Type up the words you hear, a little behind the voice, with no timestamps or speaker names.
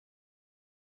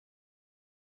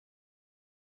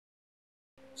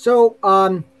So,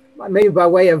 maybe by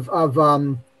way of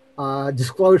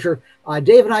disclosure,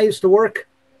 Dave and I used to work.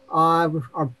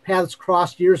 Our paths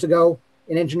crossed years ago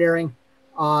in engineering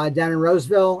down in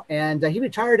Roseville, and he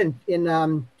retired in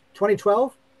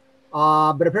 2012.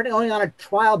 But apparently only on a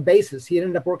trial basis. He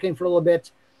ended up working for a little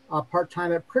bit part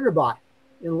time at Printerbot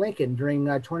in Lincoln during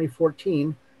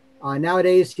 2014.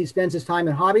 Nowadays, he spends his time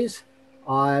in hobbies,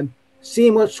 uh,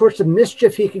 seeing what sorts of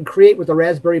mischief he can create with a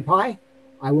Raspberry Pi.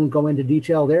 I won't go into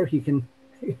detail there. He can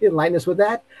enlighten us with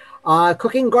that.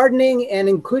 Cooking, gardening, and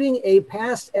including a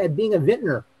pass at being a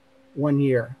vintner one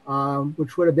year,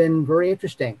 which would have been very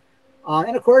interesting.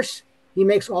 And of course, he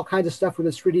makes all kinds of stuff with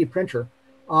his 3D printer.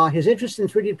 His interest in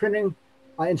 3D printing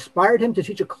inspired him to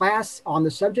teach a class on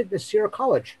the subject at Sierra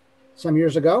College some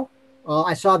years ago.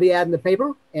 I saw the ad in the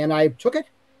paper and I took it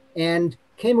and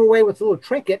came away with a little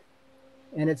trinket.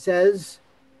 And it says,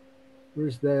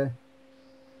 where's the,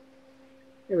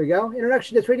 here we go,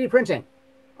 Introduction to 3D Printing.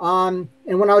 And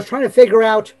when I was trying to figure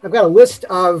out, I've got a list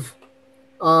of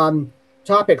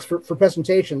topics for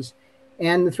presentations.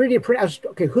 And the 3D print, I was,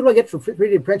 okay, who do I get for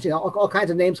 3D printing? All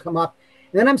kinds of names come up.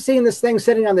 And then I'm seeing this thing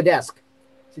sitting on the desk.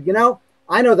 So, you know,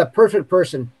 I know the perfect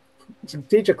person to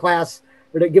teach a class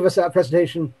or to give us a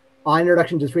presentation on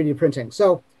Introduction to 3D Printing.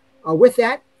 So with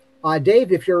that,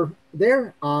 Dave, if you're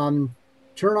there,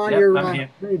 turn on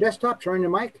your desktop, turn on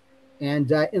your mic,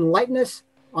 and enlighten us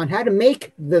on how to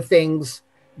make the things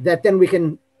that then we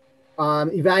can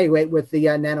evaluate with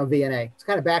the Nano VNA. It's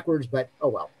kind of backwards, but oh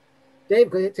well.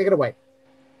 Dave, take it away.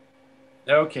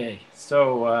 Okay,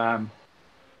 so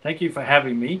thank you for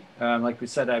having me. Like we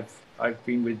said, I've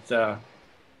been with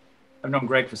I've known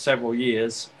Greg for several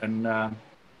years, and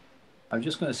I'm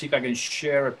just going to see if I can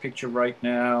share a picture right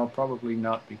now. Probably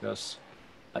not, because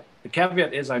the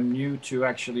caveat is I'm new to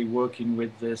actually working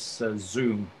with this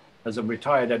Zoom. As I'm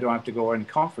retired, I don't have to go on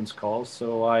conference calls,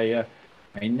 so I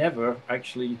never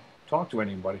actually talk to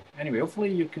anybody. Anyway,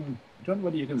 hopefully you can. I don't know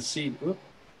whether you can see.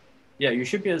 Yeah, you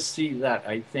should be able to see that,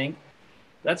 I think.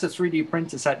 That's a 3D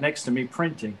printer sat next to me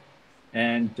printing.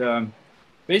 And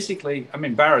basically, I'm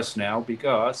embarrassed now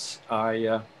because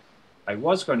I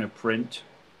was going to print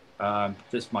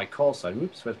this my call sign.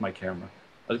 Oops, where's my camera?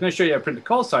 I was going to show you how to print the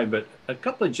call sign, but a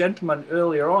couple of gentlemen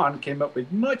earlier on came up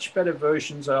with much better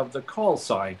versions of the call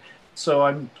sign. So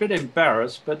I'm a bit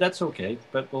embarrassed, but that's okay.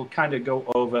 But we'll kind of go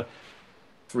over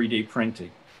 3D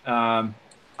printing.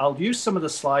 I'll use some of the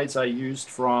slides I used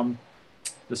from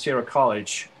the Sierra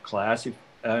College class.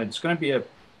 It's going to be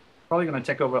probably going to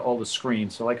take over all the screen.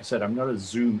 So like I said, I'm not a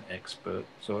Zoom expert,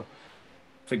 so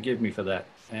forgive me for that.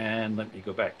 And let me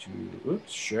go back to,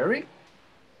 oops, sharing.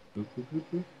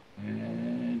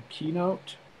 And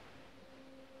Keynote.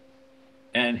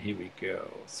 And here we go.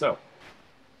 So,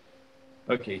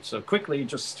 okay, so quickly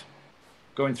just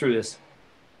going through this.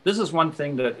 This is one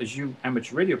thing that, as you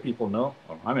amateur radio people know,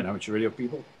 or I'm an amateur radio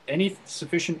people, any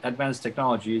sufficient advanced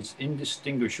technology is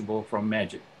indistinguishable from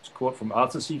magic. It's a quote from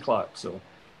Arthur C. Clarke. So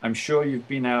I'm sure you've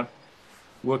been out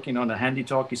working on a handy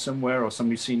talkie somewhere, or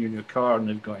somebody's seen you in your car and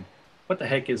they're going, what the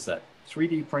heck is that?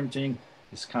 3D printing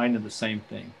is kind of the same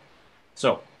thing.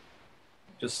 So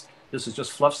this is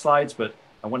just fluff slides, but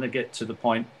I want to get to the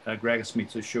point. Greg asked me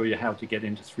to show you how to get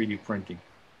into 3D printing.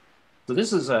 So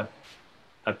this is a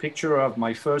picture of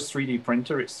my first 3D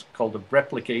printer. It's called a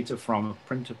Replicator from a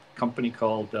printer company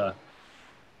called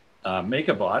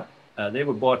MakerBot. They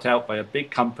were bought out by a big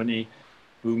company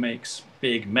who makes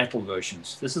big metal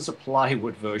versions. This is a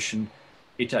plywood version.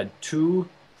 It had two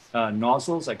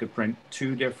nozzles. I could print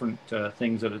two different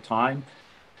things at a time.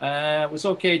 It was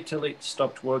okay till it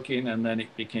stopped working, and then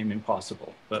it became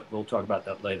impossible. But we'll talk about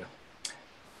that later.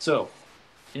 So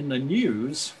in the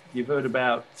news, you've heard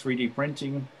about 3D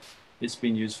printing. It's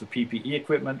been used for PPE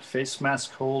equipment, face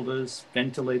mask holders,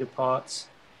 ventilator parts.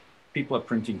 People are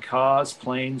printing cars,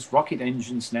 planes, rocket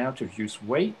engines now to reduce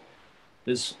weight.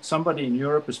 There's somebody in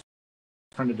Europe has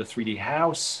printed a 3D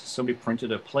house. Somebody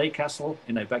printed a play castle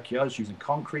in their backyards using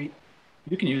concrete.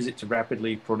 You can use it to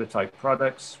rapidly prototype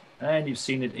products. And you've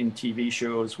seen it in TV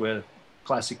shows where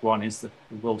classic one is the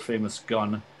world famous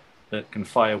gun that can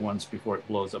fire once before it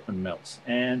blows up and melts.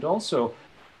 And also,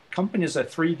 companies are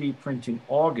 3D printing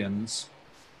organs,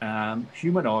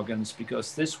 human organs,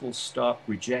 because this will stop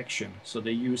rejection. So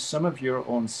they use some of your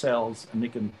own cells and they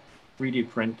can 3D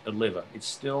print a liver. It's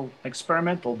still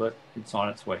experimental, but it's on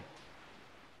its way.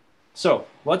 So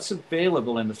what's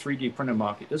available in the 3D printer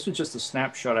market? This was just a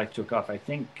snapshot I took off, I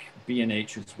think,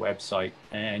 B&H's website,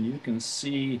 and you can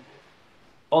see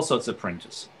all sorts of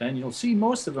printers. And you'll see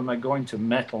most of them are going to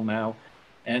metal now,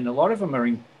 and a lot of them are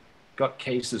got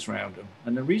cases around them.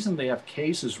 And the reason they have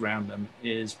cases around them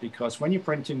is because when you're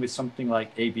printing with something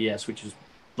like ABS, which is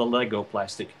the Lego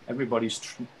plastic, everybody's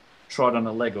trod on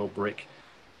a Lego brick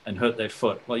and hurt their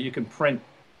foot. Well, you can print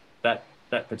that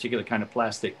particular kind of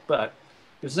plastic, but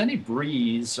if there's any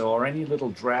breeze or any little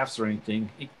drafts or anything,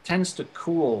 it tends to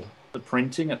cool the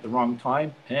printing at the wrong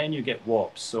time and you get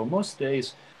warps. So most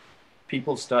days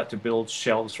people start to build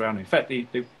shelves around. In fact, the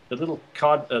little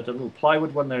the little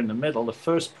plywood one there in the middle, the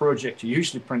first project you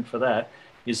usually print for that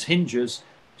is hinges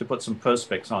to put some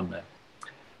perspex on there.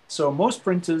 So most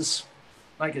printers,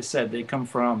 like I said, they come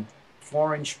from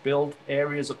 4-inch build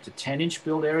areas up to 10-inch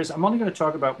build areas. I'm only going to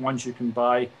talk about ones you can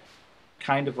buy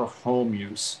kind of a home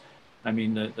use. I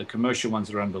mean, the commercial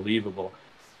ones are unbelievable.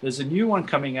 There's a new one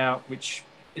coming out, which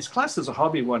is classed as a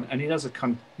hobby one, and it has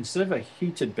instead of a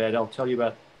heated bed, I'll tell you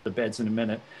about the beds in a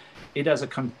minute, it has a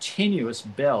continuous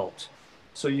belt.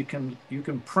 So you can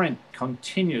print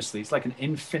continuously. It's like an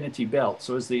infinity belt.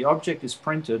 So as the object is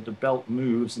printed, the belt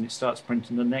moves and it starts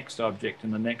printing the next object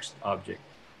and the next object.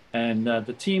 And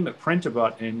the team at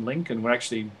Printerbot in Lincoln were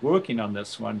actually working on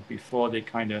this one before they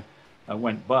kind of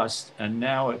went bust. And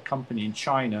now a company in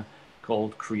China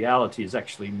called Creality has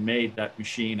actually made that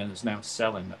machine and is now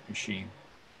selling that machine.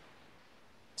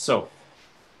 So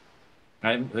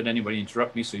I haven't heard anybody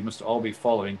interrupt me, so you must all be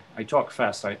following. I talk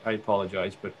fast, I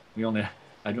apologize, but I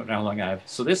don't know how long I have.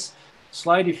 So this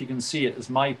slide, if you can see it, is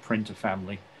my printer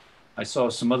family. I saw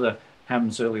some other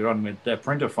hams earlier on with their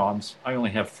printer farms. I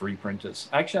only have 3 printers.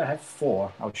 Actually, I have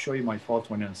 4. I'll show you my 4th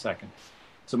one in a second.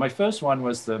 So my first one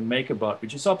was the MakerBot,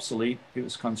 which is obsolete. It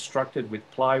was constructed with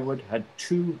plywood, had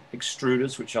 2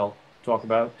 extruders, which I'll talk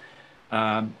about.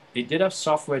 It did have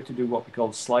software to do what we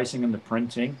call slicing and the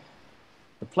printing.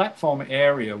 The platform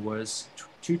area was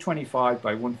 225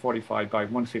 by 145 by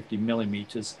 150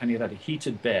 millimeters, and it had a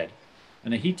heated bed.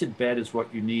 And a heated bed is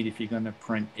what you need if you're going to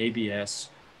print ABS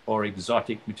or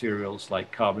exotic materials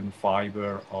like carbon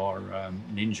fiber or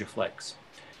Ninja Flex.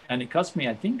 And it cost me,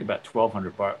 I think, about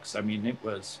 $1,200. I mean, it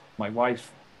was, my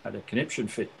wife had a conniption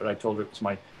fit, but I told her it was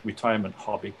my retirement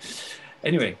hobby.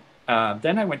 Anyway,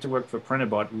 then I went to work for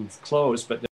Printerbot, who've closed,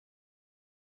 but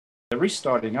they're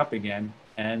restarting up again.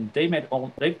 And they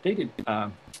did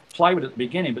plywood at the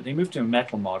beginning, but they moved to a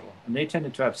metal model. And they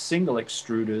tended to have single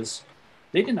extruders.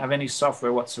 They didn't have any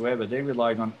software whatsoever. They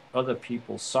relied on other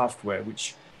people's software,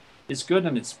 which is good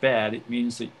and it's bad. It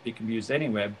means that it can be used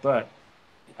anywhere. But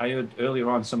I heard earlier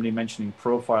on somebody mentioning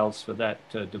profiles for that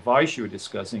device you were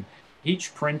discussing.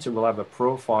 Each printer will have a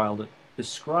profile that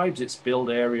describes its build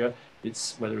area,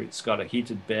 whether it's got a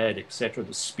heated bed, etc.,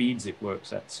 the speeds it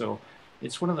works at. So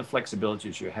it's one of the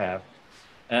flexibilities you have.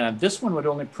 This one would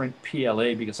only print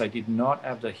PLA because I did not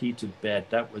have the heated bed.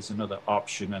 That was another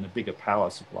option and a bigger power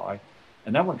supply.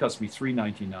 And that one cost me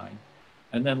 $399.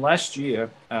 And then last year,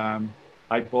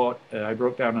 I broke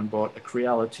down and bought a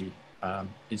Creality.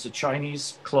 It's a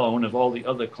Chinese clone of all the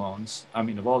other clones. I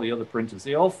mean, of all the other printers.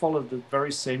 They all follow the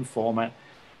very same format.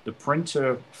 The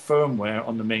printer firmware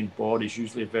on the main board is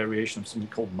usually a variation of something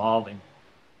called Marlin.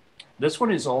 This one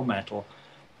is all metal.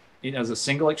 It has a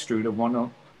single extruder,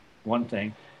 one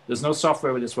thing. There's no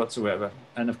software with this whatsoever.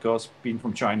 And of course, being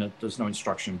from China, there's no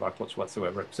instruction booklets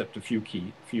whatsoever, except a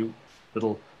few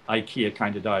little IKEA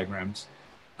kind of diagrams.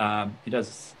 It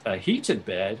has a heated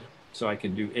bed, so I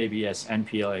can do ABS and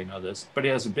PLA and others, but it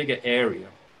has a bigger area.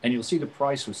 And you'll see the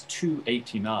price was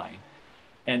 $289.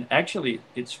 And actually,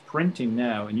 it's printing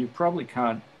now, and you probably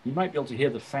can't, you might be able to hear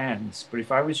the fans, but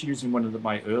if I was using one of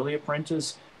my earlier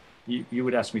printers, you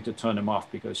would ask me to turn them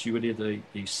off because you would hear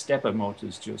the stepper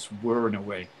motors just whirring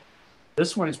away.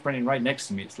 This one is printing right next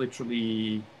to me. It's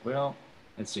literally, well,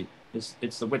 let's see.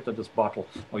 It's the width of this bottle.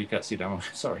 Oh, you can't see that one.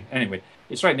 Sorry. Anyway,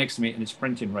 it's right next to me and it's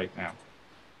printing right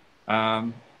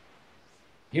now.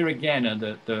 Here again are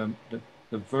the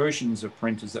versions of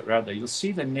printers that are out there. You'll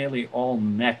see they're nearly all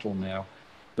metal now.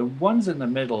 The ones in the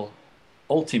middle,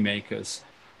 Ultimakers,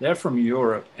 they're from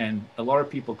Europe, and a lot of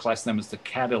people class them as the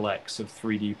Cadillacs of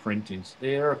 3D printings.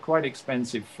 They are quite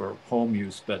expensive for home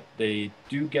use, but they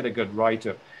do get a good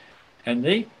write-up. And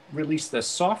they released their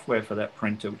software for that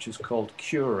printer, which is called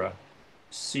Cura,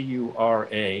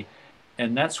 C-U-R-A,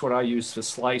 and that's what I use for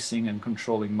slicing and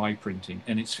controlling my printing.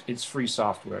 And it's free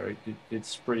software.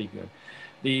 It's pretty good.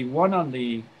 The one on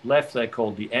the left there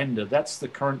called the Ender, that's the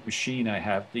current machine I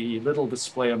have. The little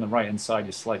display on the right-hand side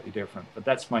is slightly different, but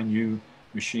that's my new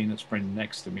machine that's printing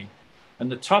next to me.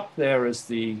 And the top there is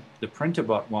the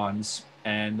Printerbot ones,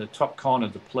 and the top corner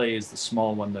of the Play is the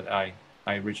small one that I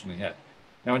originally had.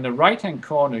 Now in the right-hand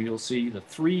corner, you'll see the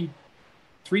 3D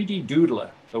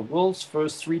Doodler, the world's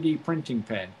first 3D printing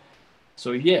pen.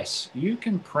 So yes, you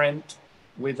can print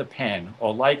with a pen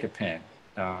or like a pen.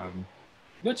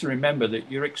 You've got to remember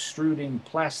that you're extruding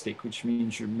plastic, which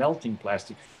means you're melting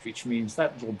plastic, which means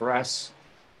that little brass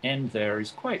end there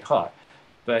is quite hot.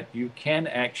 But you can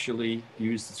actually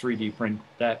use the 3D print,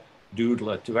 that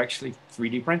doodler, to actually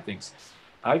 3D print things.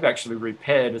 I've actually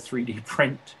repaired a 3D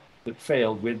print that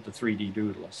failed with the 3D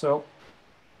doodler. So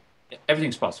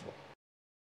everything's possible.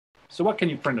 So what can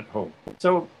you print at home?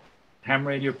 So ham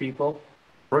radio people,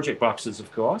 project boxes,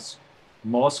 of course,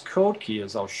 Morse code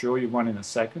keys. I'll show you one in a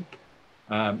second.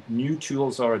 New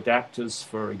tools or adapters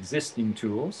for existing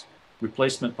tools,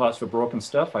 replacement parts for broken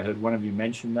stuff. I heard one of you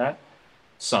mention that.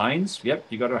 Signs, yep,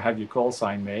 you got to have your call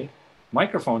sign made.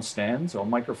 Microphone stands or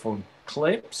microphone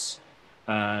clips.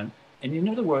 And in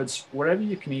other words, whatever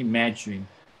you can imagine,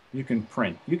 you can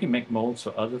print. You can make molds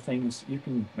for other things. You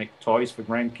can make toys for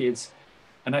grandkids.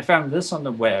 And I found this on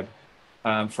the web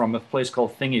from a place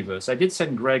called Thingiverse. I did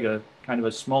send Greg a kind of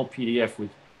a small PDF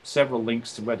with several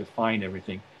links to where to find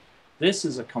everything. This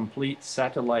is a complete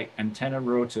satellite antenna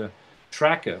rotor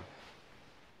tracker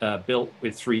built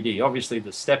with 3D. Obviously,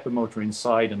 the stepper motor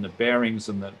inside and the bearings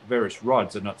and the various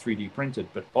rods are not 3D printed,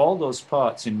 but all those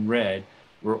parts in red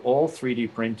were all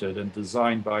 3D printed and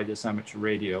designed by this amateur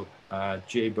radio,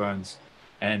 Jay Burns.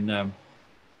 And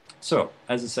so,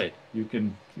 as I said, you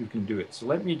can do it. So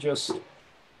let me just see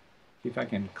if I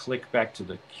can click back to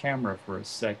the camera for a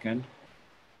second.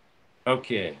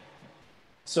 Okay.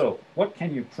 So what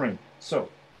can you print? So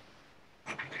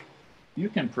you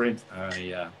can print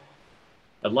a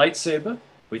lightsaber,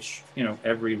 which, you know,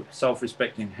 every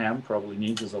self-respecting ham probably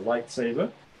needs as a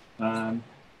lightsaber.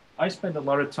 I spend a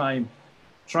lot of time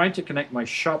trying to connect my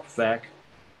shop vac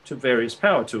to various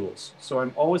power tools. So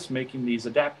I'm always making these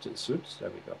adapters. Oops, there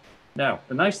we go. Now,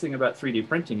 the nice thing about 3D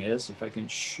printing is, if I can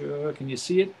show, can you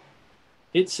see it?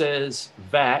 It says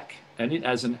vac, and it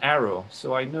has an arrow.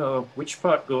 So I know which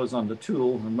part goes on the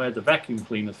tool and where the vacuum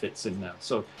cleaner fits in now.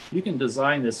 So you can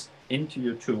design this into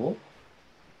your tool.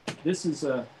 This is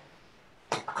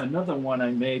another one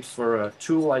I made for a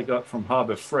tool I got from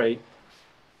Harbor Freight.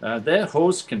 Their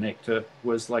hose connector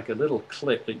was like a little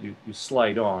clip that you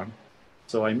slide on.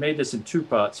 So I made this in two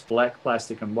parts, black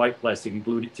plastic and white plastic, and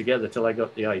glued it together till I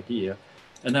got the idea.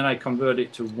 And then I converted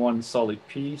it to one solid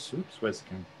piece. Oops, where's the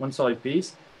camera? One solid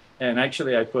piece. And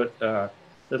actually I put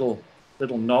little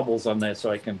knobbles on there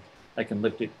so I can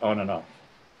lift it on and off.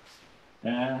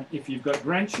 If you've got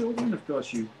grandchildren, of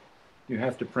course you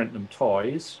have to print them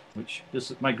toys, which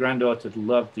my granddaughter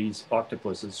loved these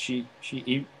octopuses. She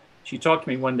talked to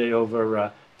me one day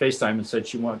over FaceTime and said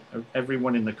she wanted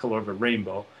everyone in the color of a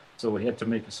rainbow. So we had to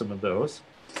make some of those.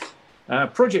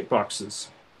 Project boxes.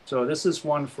 So this is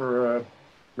one for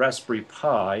Raspberry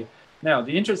Pi. Now,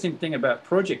 the interesting thing about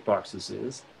project boxes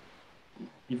is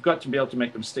you've got to be able to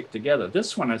make them stick together.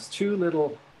 This one has two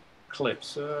little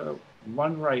clips,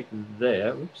 one right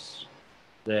there, oops,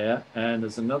 there, and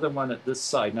there's another one at this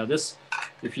side. Now this,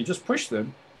 if you just push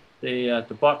them,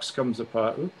 the box comes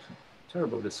apart. Oops,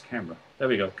 terrible, this camera. There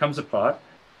we go, comes apart.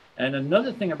 And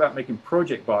another thing about making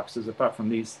project boxes, apart from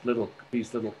these little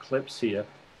clips here,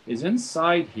 is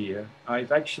inside here,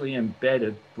 I've actually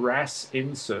embedded brass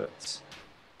inserts.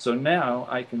 So now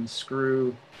I can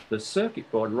screw the circuit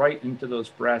board right into those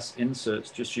brass inserts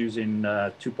just using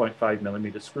 2.5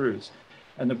 millimeter screws.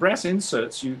 And the brass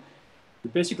inserts, you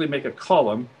basically make a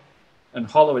column and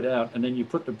hollow it out, and then you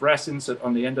put the brass insert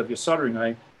on the end of your soldering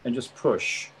iron and just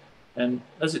push. And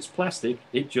as it's plastic,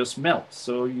 it just melts.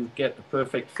 So you get a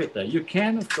perfect fit there. You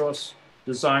can, of course,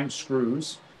 design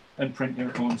screws and print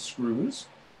your own screws.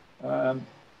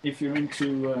 If you're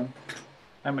into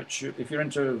if you're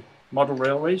into model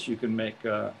railways, you can make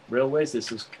railways.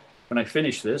 This is, when I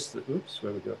finish this, oops,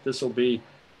 where we go. This will be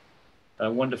a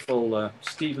wonderful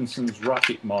Stephenson's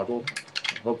rocket model,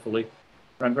 hopefully.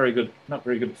 I'm not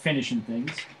very good at finishing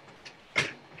things.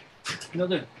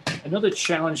 Another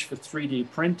challenge for 3D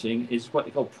printing is what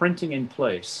they call printing in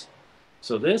place.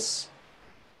 So this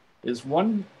is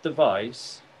one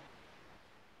device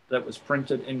that was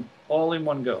printed all in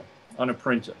one go on a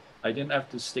printer. I didn't have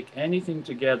to stick anything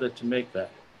together to make that.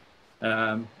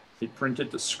 It printed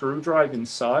the screw drive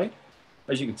inside.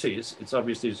 As you can see, it's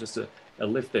obviously just a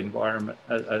lift environment,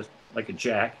 like a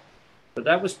jack. But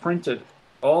that was printed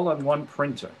all on one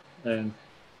printer. And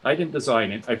I didn't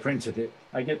design it, I printed it.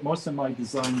 I get most of my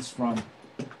designs from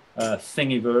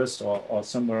Thingiverse or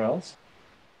somewhere else.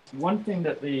 One thing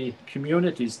that the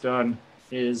community's done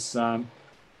is,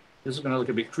 this is going to look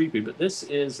a bit creepy, but this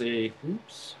is a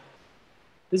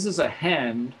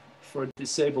hand for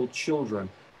disabled children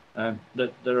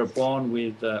that are born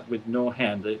with no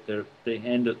hand. They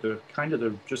end at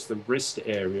just the wrist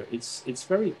area. It's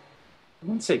very I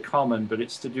wouldn't say common, but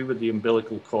it's to do with the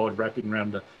umbilical cord wrapping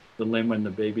around the limb when the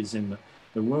baby's in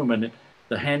the womb, and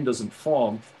the hand doesn't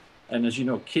form. And as you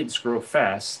know, kids grow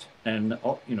fast, and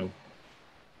you know,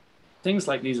 things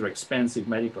like these are expensive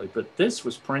medically. But this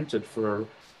was printed for,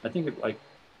 I think, like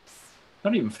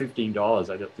not even $15.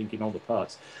 I don't think in all the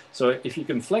parts. So if you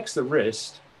can flex the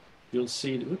wrist, you'll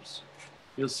see. Oops,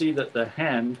 you'll see that the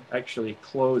hand actually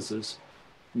closes,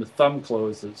 and the thumb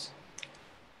closes.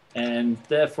 And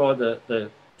therefore,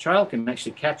 the child can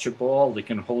actually catch a ball. They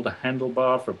can hold a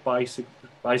handlebar for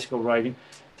bicycle riding.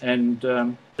 And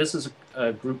this is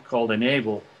a group called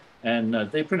Enable, and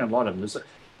they print a lot of them.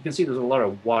 You can see there's a lot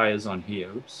of wires on here.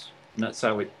 Oops. And that's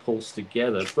how it pulls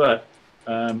together. But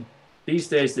these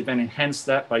days, they've enhanced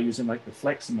that by using like the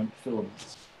Fleximent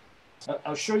filaments.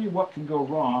 I'll show you what can go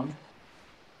wrong,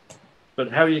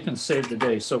 but how you can save the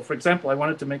day. So, for example, I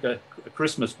wanted to make a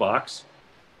Christmas box.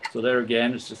 So there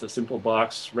again, it's just a simple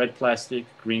box, red plastic,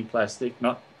 green plastic,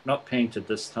 not painted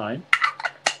this time.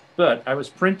 But I was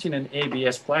printing an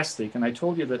ABS plastic, and I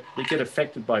told you that they get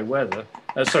affected by weather,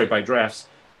 by drafts.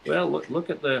 Well,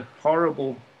 look at the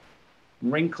horrible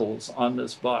wrinkles on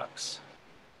this box.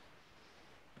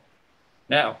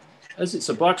 Now, as it's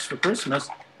a box for Christmas,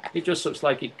 it just looks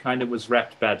like it kind of was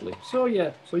wrapped badly. So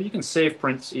yeah, so you can save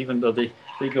prints even though they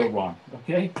go wrong,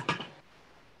 okay?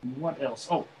 What else?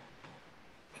 Oh.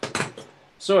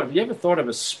 So have you ever thought of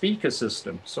a speaker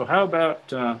system? So how about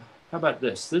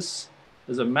this? This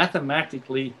is a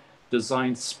mathematically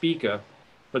designed speaker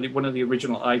for one of the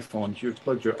original iPhones. You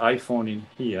plug your iPhone in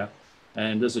here,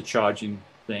 and there's a charging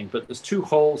thing. But there's two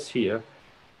holes here,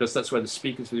 because that's where the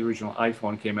speakers for the original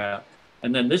iPhone came out.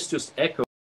 And then this just echoes,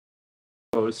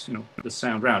 you know, the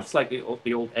sound round. It's like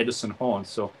the old Edison horn.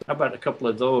 So how about a couple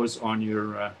of those on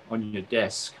your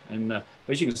desk? And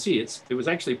as you can see, it was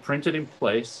actually printed in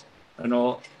place. And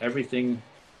everything,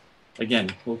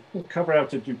 again, we'll cover how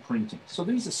to do printing. So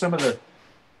these are some of the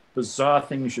bizarre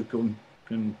things you can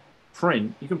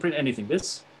print. You can print anything.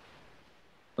 This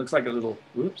looks like a little,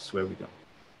 whoops, where we go.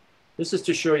 This is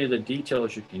to show you the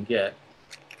details you can get.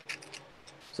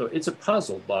 So it's a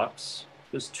puzzle box.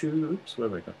 There's two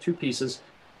pieces,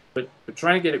 but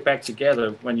try and get it back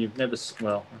together when you've never,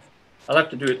 well, I'll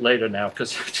have to do it later now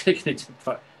because I've taken it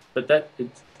apart. But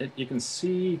you can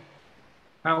see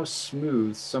how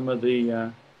smooth some of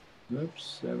the,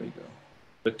 oops, there we go.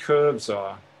 The curves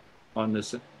are on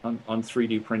this, on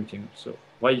 3D printing. So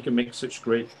why you can make such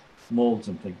great molds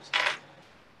and things.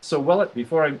 So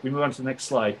before we move on to the next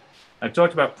slide, I've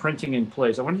talked about printing in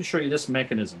place. I wanted to show you this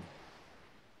mechanism.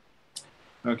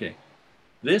 Okay,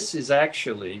 this is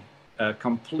actually a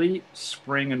complete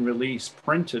spring and release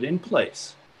printed in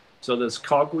place. So there's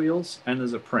cogwheels and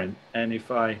there's a print. And if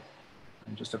I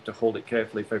just have to hold it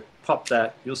carefully. If I pop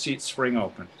that, you'll see it spring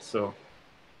open. So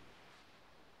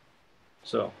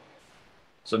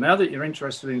now that you're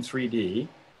interested in 3D,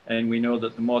 and we know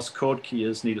that the Morse code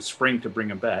keyers need a spring to bring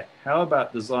them back, how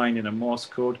about designing a Morse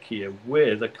code keyer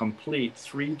with a complete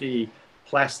 3D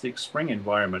plastic spring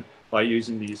environment by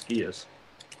using these gears?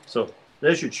 So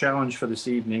there's your challenge for this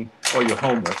evening, or your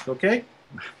homework, okay?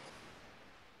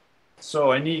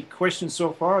 So any questions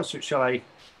so far, or shall I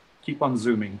keep on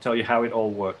zooming and tell you how it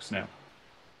all works now?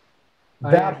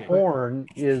 That horn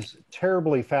is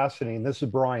terribly fascinating. This is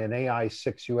Brian,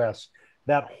 AI6US.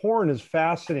 That horn is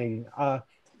fascinating.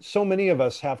 So many of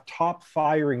us have top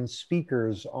firing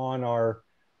speakers on our,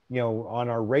 on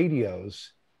our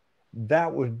radios.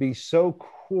 That would be so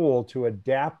cool to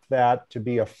adapt that to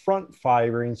be a front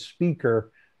firing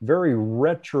speaker, very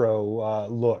retro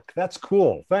look. That's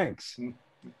cool. Thanks.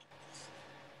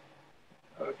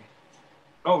 Okay.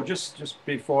 Oh, just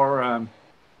before,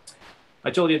 I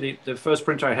told you the first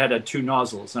printer I had two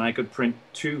nozzles, and I could print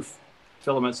two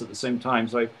filaments at the same time.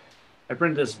 So I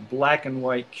printed this black and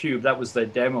white cube. That was the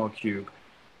demo cube.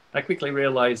 I quickly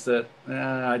realized that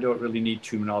I don't really need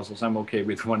two nozzles. I'm okay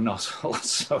with one nozzle.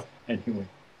 So anyway.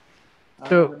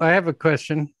 So I have a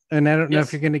question, and I don't know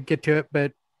if you're going to get to it,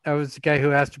 but I was the guy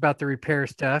who asked about the repair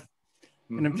stuff.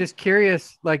 And I'm just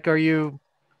curious, like, are you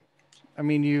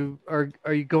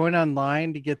going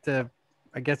online to get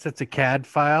I guess it's a CAD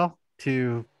file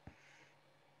to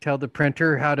tell the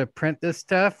printer how to print this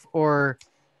stuff? Or,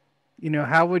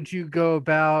 how would you go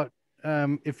about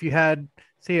if you had,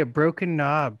 say, a broken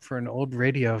knob for an old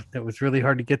radio that was really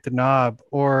hard to get the knob,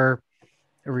 or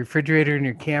a refrigerator in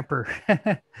your camper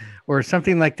or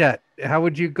something like that? How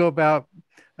would you go about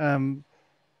kind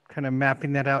of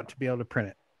mapping that out to be able to print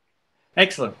it?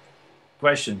 Excellent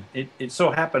question. It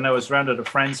so happened I was around at a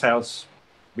friend's house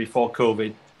before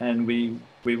COVID, and we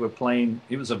were playing,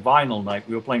 it was a vinyl night,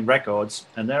 we were playing records,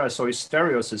 and there I saw his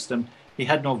stereo system, he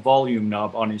had no volume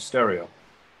knob on his stereo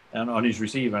and on his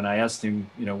receiver. And I asked him,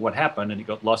 you know, what happened, and he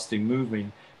got lost in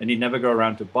moving, and he'd never go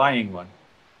around to buying one.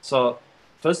 So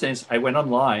first thing is I went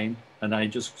online and I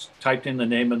just typed in the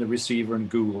name of the receiver and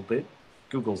Googled it.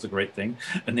 Google's a great thing,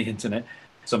 and the internet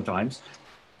sometimes.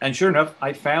 And sure enough,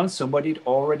 I found somebody'd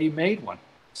already made one.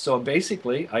 So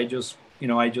basically, I just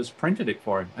printed it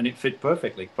for him, and it fit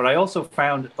perfectly. But I also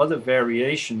found other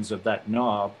variations of that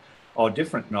knob, or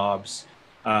different knobs,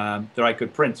 that I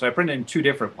could print. So I printed in two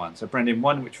different ones. I printed in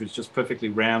one which was just perfectly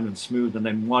round and smooth, and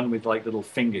then one with like little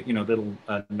little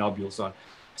nobules on.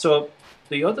 So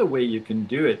the other way you can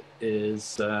do it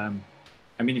is,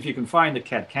 I mean, if you can find a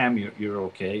CAD CAM, you're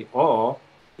okay. Or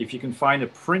if you can find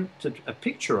a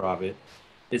picture of it,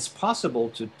 it's possible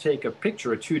to take a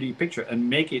picture, a 2D picture, and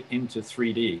make it into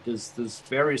 3D. There's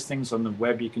various things on the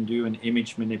web you can do in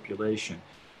image manipulation,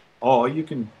 or you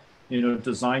can,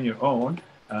 design your own.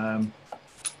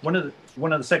 One of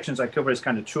the sections I cover is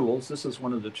kind of tools. This is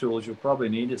one of the tools you'll probably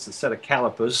need. It's a set of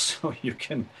calipers, so you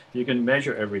can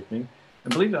measure everything.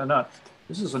 And believe it or not,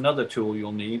 this is another tool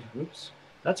you'll need. Oops,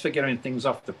 that's for getting things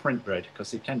off the print bread,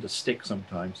 because they tend to stick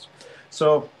sometimes.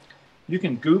 So you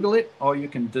can Google it, or you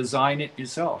can design it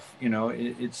yourself.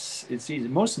 It's easy.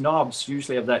 Most knobs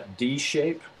usually have that D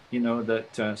shape.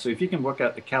 So if you can work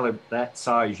out the caliber, that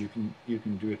size, you can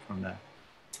do it from there.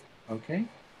 Okay.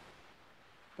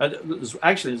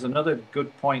 There's another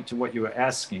good point to what you were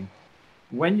asking.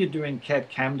 When you're doing CAD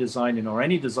CAM designing, or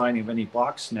any designing of any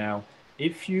box now,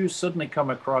 if you suddenly come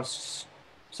across,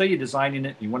 say you're designing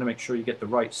it, you want to make sure you get the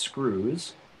right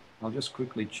screws. I'll just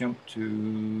quickly jump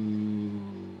to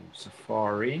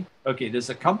Safari. Okay, there's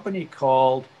a company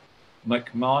called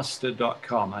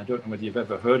McMaster.com. I don't know whether you've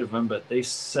ever heard of them, but they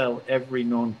sell every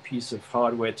known piece of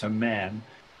hardware to man.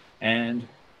 And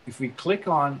if we click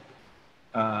on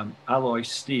alloy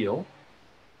steel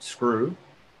screw,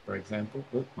 for example,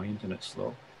 my internet's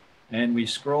slow, and we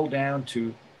scroll down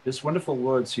to this wonderful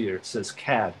words here. It says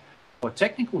CAD. For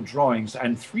technical drawings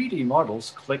and 3D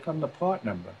models, click on the part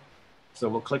number. So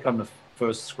we'll click on the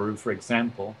first screw, for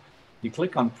example. You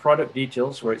click on product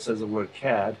details where it says the word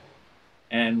CAD,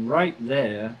 and right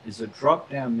there is a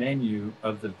drop-down menu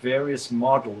of the various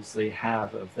models they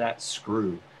have of that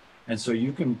screw. And so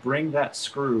you can bring that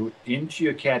screw into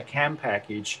your CAD CAM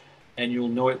package, and you'll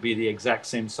know it be the exact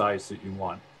same size that you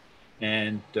want.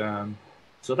 And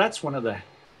so that's one of the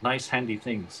nice handy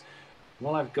things.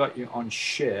 While I've got you on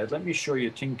shared, let me show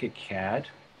you Tinkercad.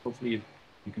 Hopefully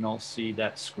you can all see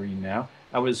that screen now.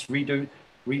 I was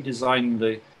redesigning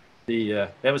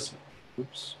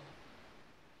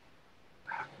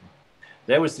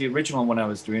there was the original one I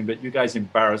was doing, but you guys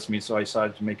embarrassed me, so I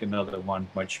decided to make another one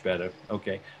much better.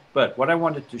 Okay, but what I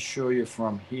wanted to show you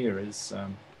from here is,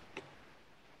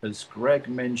 as Greg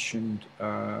mentioned,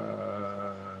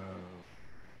 I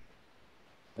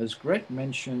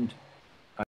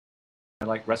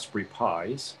like Raspberry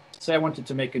Pis. Say I wanted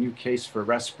to make a new case for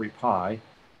Raspberry Pi.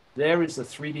 There is a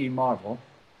 3D model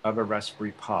of a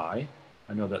Raspberry Pi.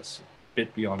 I know that's a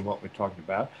bit beyond what we're talking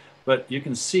about, but you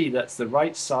can see that's the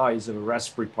right size of a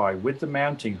Raspberry Pi with the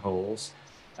mounting holes.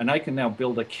 And I can now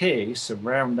build a case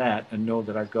around that and know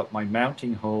that I've got my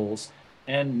mounting holes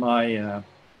and my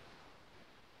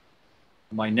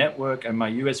my network and my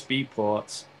USB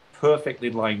ports perfectly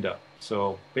lined up.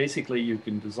 So basically you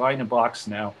can design a box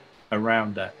now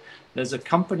around that. There's a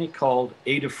company called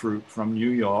Adafruit from New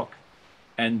York,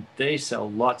 and they sell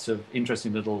lots of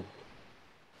interesting little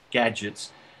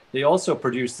gadgets. They also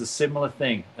produce the similar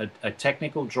thing, a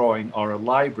technical drawing or a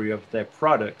library of their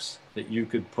products that you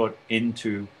could put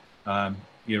into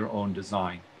your own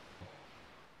design.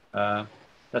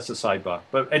 That's a sidebar.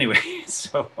 But anyway,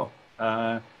 so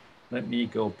let me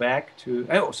go back to,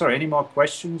 oh, sorry, any more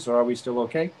questions, or are we still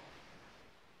okay?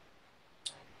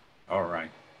 All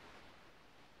right.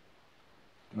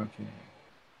 Okay.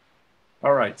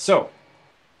 All right, so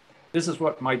this is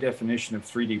what my definition of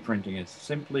 3D printing is.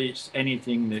 Simply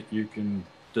anything that you can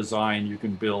design, you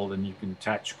can build, and you can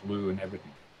attach glue and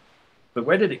everything. But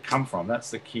where did it come from?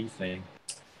 That's the key thing.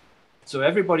 So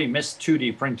everybody missed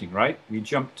 2D printing, right? We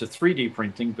jumped to 3D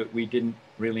printing, but we didn't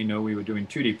really know we were doing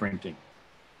 2D printing.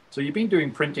 So you've been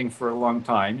doing printing for a long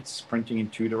time. It's printing in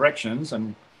two directions,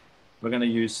 and we're going to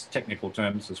use technical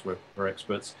terms as we're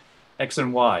experts. X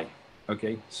and Y.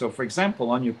 Okay, so for example,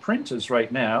 on your printers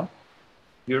right now,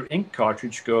 your ink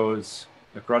cartridge goes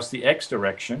across the X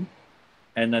direction,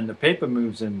 and then the paper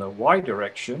moves in the Y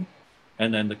direction,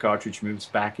 and then the cartridge moves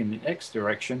back in the X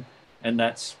direction, and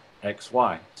that's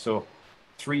XY. So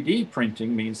 3D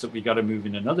printing means that we got to move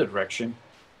in another direction,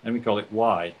 and we call it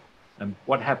Y. And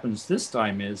what happens this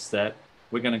time is that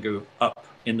we're going to go up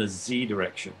in the Z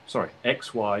direction. Sorry,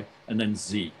 X, Y, and then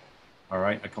Z. All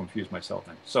right, I confused myself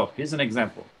then. So here's an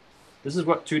example. This is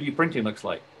what 2D printing looks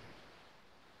like.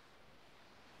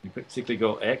 You basically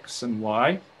go X and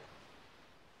Y.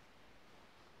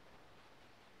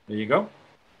 There you go.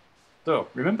 So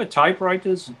remember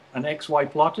typewriters and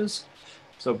XY plotters?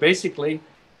 So basically,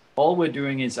 all we're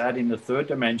doing is adding the third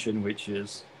dimension, which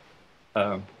is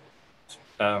 3D.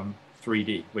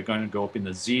 We're going to go up in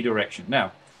the Z direction.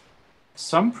 Now,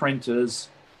 some printers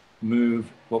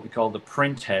move what we call the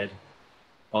print head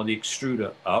or the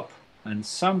extruder up, and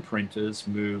some printers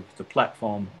move the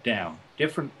platform down.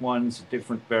 Different ones,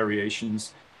 different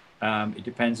variations. It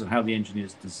depends on how the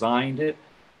engineers designed it,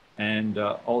 and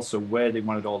also where they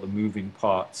wanted all the moving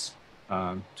parts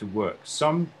to work.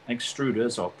 Some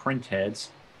extruders or print heads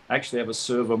actually have a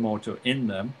servo motor in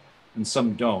them, and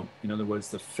some don't. In other words,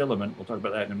 the filament, we'll talk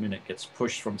about that in a minute, gets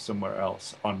pushed from somewhere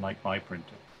else, unlike my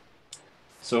printer.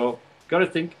 So got to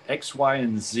think X, Y,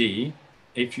 and Z.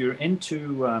 If you're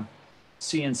into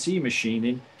CNC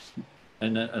machining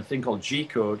and a thing called G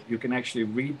code, you can actually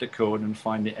read the code and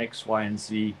find the X, Y, and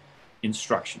Z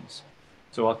instructions.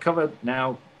 So I'll cover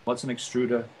now what's an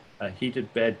extruder, a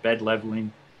heated bed, bed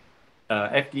leveling,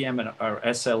 FDM or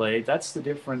SLA. That's the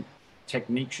different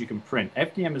techniques you can print.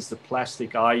 FDM is the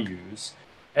plastic I use.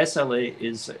 SLA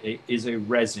is a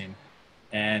resin,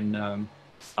 and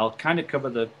I'll kind of cover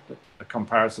the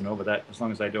comparison over that as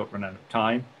long as I don't run out of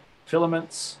time.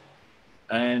 Filaments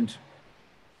and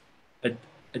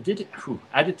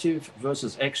additive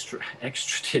versus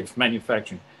extrusive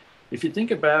manufacturing. If you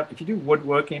think about, if you do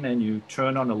woodworking and you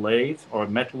turn on a lathe, or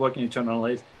metalworking and you turn on a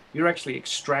lathe, you're actually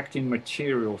extracting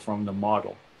material from the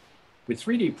model. With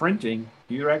 3D printing,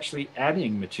 you're actually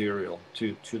adding material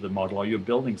to the model, or you're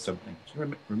building something.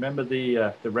 Remember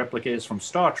the replicators from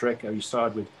Star Trek, how you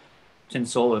started with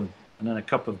tinsel and then a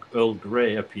cup of Earl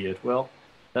Grey appeared? Well,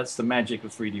 that's the magic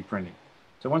of 3D printing.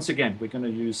 So once again, we're going to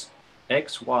use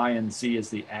X, Y, and Z as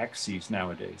the axes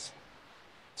nowadays.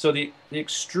 So the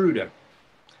extruder,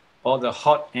 or the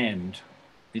hot end,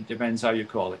 it depends how you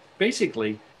call it.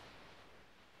 Basically,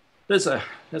 there's a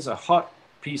hot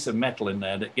piece of metal in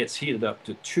there that gets heated up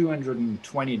to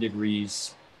 220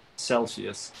 degrees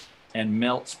Celsius and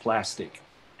melts plastic.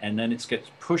 And then it gets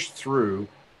pushed through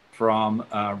from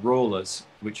rollers,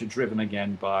 which are driven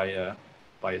again by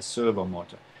a servo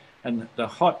motor. And the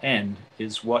hot end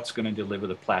is what's going to deliver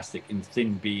the plastic in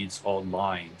thin beads or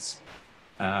lines.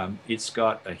 It's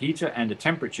got a heater and a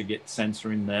temperature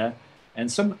sensor in there.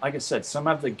 And some, like I said, some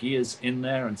have the gears in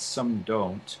there and some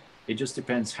don't. It just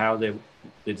depends how they're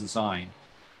designed.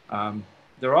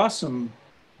 There are some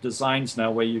designs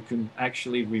now where you can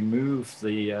actually remove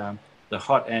the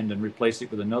hot end and replace it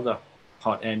with another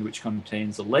hot end which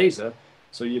contains a laser,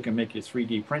 so you can make your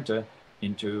 3D printer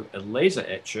into a laser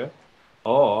etcher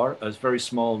or a very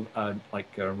small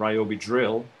like a Ryobi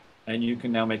drill, and you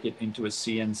can now make it into a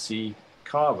CNC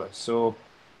carver. So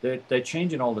they're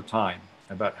changing all the time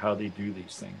about how they do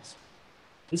these things.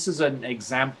 This is an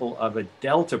example of a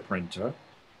Delta printer.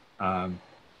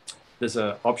 There's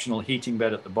an optional heating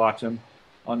bed at the bottom.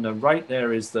 On the right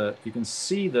there is you can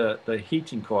see the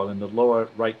heating coil in the lower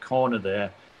right corner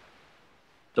there.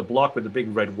 The block with the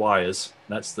big red wires,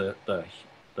 that's the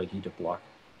heater block.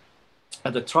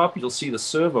 At the top, you'll see the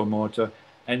servo motor,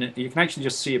 and you can actually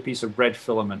just see a piece of red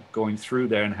filament going through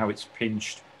there and how it's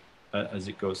pinched as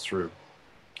it goes through.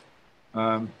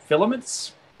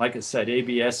 Filaments, like I said,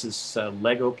 ABS is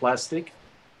Lego plastic.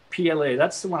 PLA,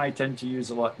 that's the one I tend to use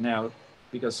a lot now,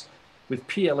 because with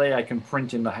PLA, I can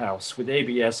print in the house. With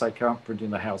ABS, I can't print in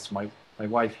the house. My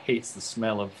wife hates the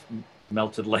smell of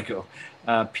melted Lego.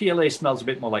 PLA smells a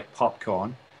bit more like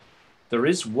popcorn. There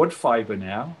is wood fiber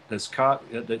now. That's got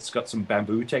some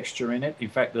bamboo texture in it. In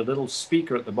fact, the little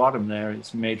speaker at the bottom there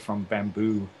is made from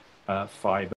bamboo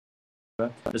fiber.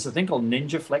 There's a thing called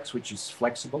Ninja Flex, which is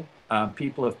flexible.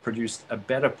 People have produced a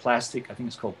better plastic. I think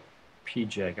it's called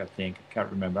PJEG, I think. I can't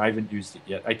remember. I haven't used it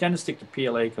yet. I tend to stick to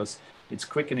PLA because it's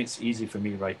quick and it's easy for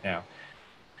me right now.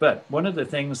 But one of the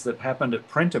things that happened at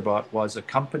Printerbot was a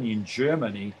company in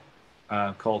Germany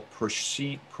called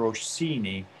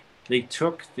Procini. They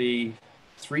took the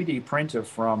 3D printer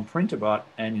from Printerbot,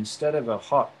 and instead of a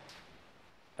hot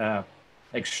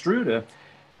extruder,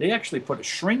 they actually put a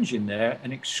syringe in there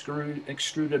and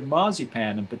extruded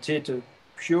marzipan and potato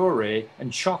puree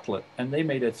and chocolate. And they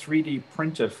made a 3D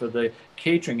printer for the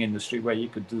catering industry where you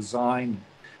could design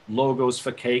logos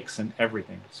for cakes and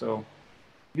everything. So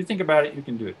if you think about it, you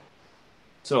can do it.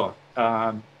 So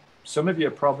some of you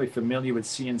are probably familiar with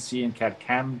CNC and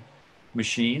CAD-CAM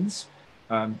machines.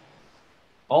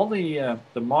 All the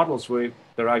models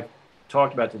that I've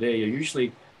talked about today are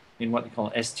usually in what they call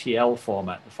STL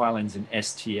format. The file ends in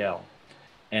STL,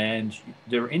 and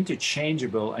they're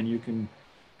interchangeable. And you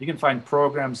can find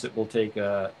programs that will take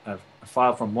a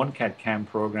file from one CAD/CAM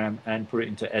program and put it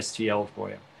into STL for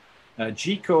you.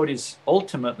 G code is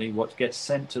ultimately what gets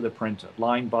sent to the printer,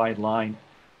 line by line,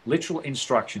 literal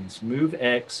instructions: move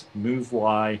X, move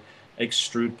Y,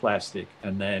 extrude plastic,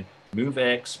 and then move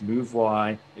X, move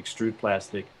Y, extrude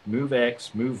plastic, move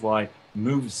X, move Y,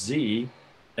 move Z,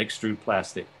 extrude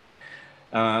plastic.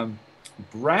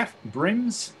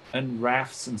 Brims and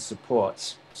rafts and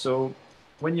supports. So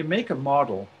when you make a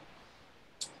model,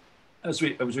 as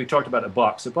we talked about a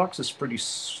box is pretty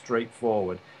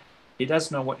straightforward. It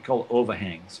has no what you call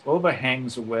overhangs.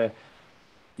 Overhangs are where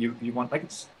you want, like,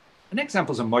 an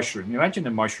example is a mushroom. You imagine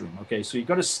a mushroom, okay? So you've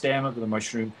got a stem of the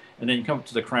mushroom, and then you come up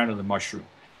to the crown of the mushroom.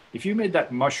 If you made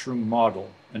that mushroom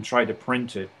model and tried to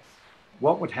print it,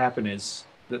 what would happen is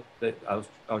that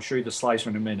I'll show you the slicer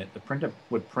in a minute. The printer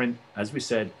would print, as we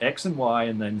said, X and Y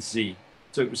and then Z.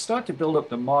 So it would start to build up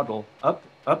the model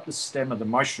up the stem of the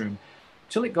mushroom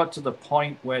till it got to the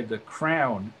point where the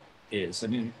crown is.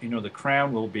 And you know, the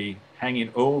crown will be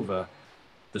hanging over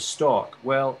the stalk.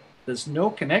 Well, there's no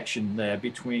connection there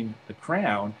between the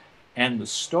crown and the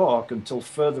stalk until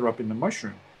further up in the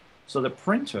mushroom. So the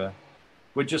printer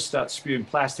would just start spewing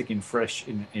plastic in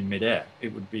midair.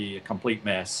 It would be a complete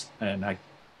mess, and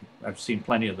I've seen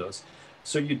plenty of those.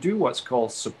 So you do what's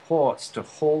called supports to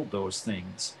hold those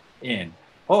things in.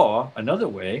 Or another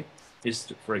way is,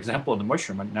 to, for example, in the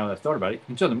mushroom, and now that I've thought about it, you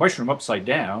can turn the mushroom upside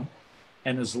down,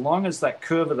 and as long as that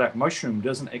curve of that mushroom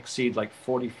doesn't exceed like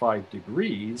 45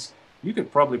 degrees, you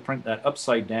could probably print that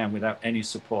upside down without any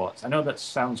supports. I know that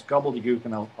sounds gobbledygook,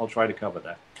 and I'll try to cover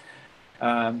that.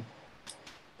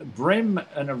 A brim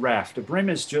and a raft. A brim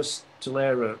is just to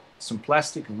layer some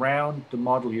plastic around the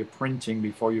model you're printing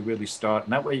before you really start,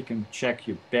 and that way you can check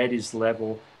your bed is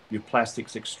level, your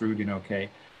plastic's extruding okay.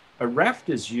 A raft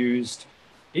is used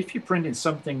if you're printing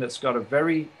something that's got a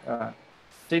very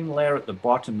thin layer at the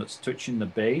bottom that's touching the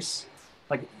base.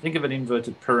 Like, think of an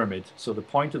inverted pyramid. So the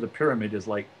point of the pyramid is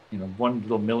like, you know, 1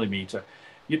 little millimeter.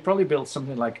 You'd probably build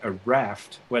something like a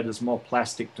raft where there's more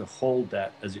plastic to hold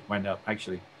that as it went up.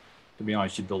 Actually, to be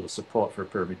honest, you'd build a support for a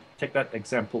pyramid. Take that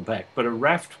example back. But a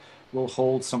raft will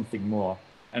hold something more.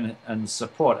 And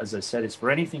support, as I said, is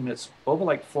for anything that's over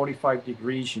like 45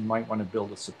 degrees, you might want to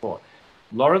build a support.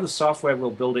 A lot of the software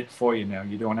will build it for you now.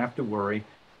 You don't have to worry.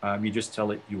 You just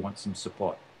tell it you want some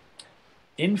support.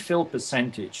 Infill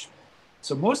percentage.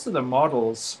 So most of the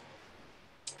models,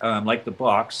 like the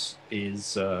box,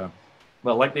 is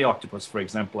well, like the octopus, for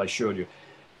example, I showed you.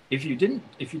 If you did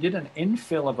an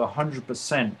infill of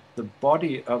 100%, the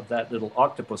body of that little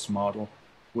octopus model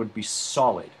would be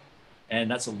solid, and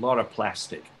that's a lot of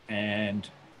plastic. And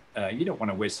you don't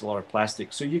want to waste a lot of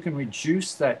plastic, so you can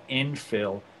reduce that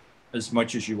infill as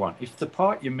much as you want. If the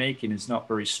part you're making is not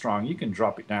very strong, you can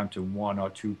drop it down to 1 or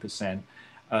 2%.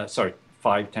 Sorry,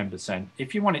 5, 10%.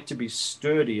 If you want it to be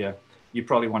sturdier, you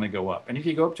probably want to go up. And if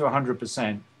you go up to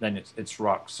 100%, then it's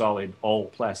rock solid, all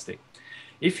plastic.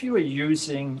 If you are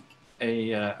using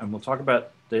and we'll talk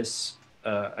about this,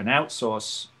 an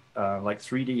outsource like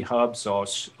 3D hubs or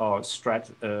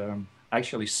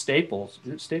actually Staples,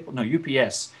 is it Staples? No,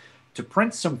 UPS, to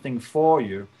print something for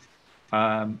you,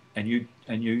 and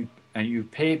you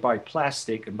pay by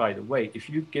plastic and by the weight. If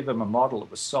you give them a model that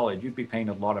was solid, you'd be paying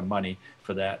a lot of money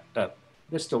for that.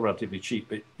 They're still relatively cheap,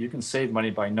 but you can save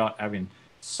money by not having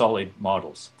solid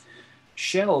models.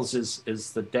 Shells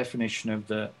is the definition of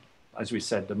the, as we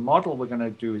said, the model we're going to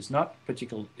do is not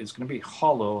particular, it's going to be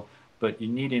hollow, but you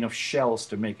need enough shells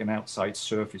to make an outside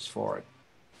surface for it.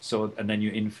 So, and then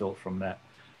you infill from that.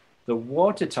 The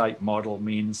watertight model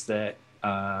means that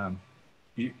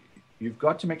you've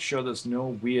got to make sure there's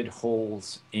no weird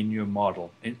holes in your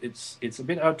model. It's a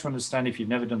bit hard to understand if you've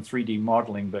never done 3D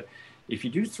modeling, but if you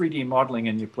do 3D modeling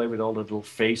and you play with all the little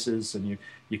faces and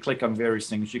you click on various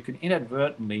things, you can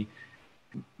inadvertently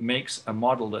make a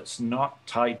model that's not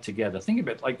tied together. Think of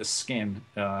it like the skin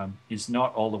is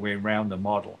not all the way around the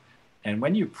model. And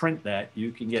when you print that,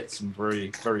 you can get some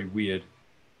very, very weird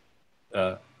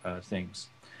things.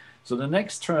 So the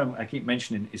next term I keep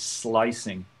mentioning is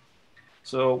slicing.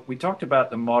 So we talked about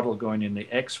the model going in the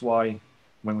XY,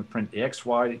 when we print the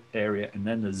XY area and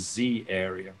then the Z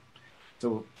area.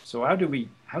 So how do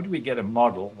we get a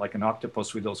model like an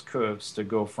octopus with those curves to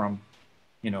go from,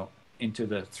 you know, into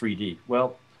the 3D?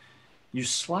 Well, you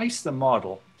slice the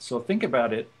model. So think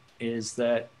about it is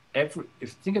that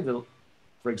think of the,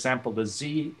 for example, the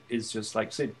Z is just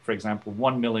like, say, for example,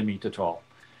 1 millimeter tall.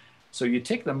 So you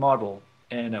take the model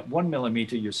and at 1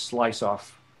 millimeter, you slice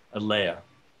off a layer,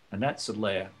 and that's a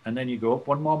layer. And then you go up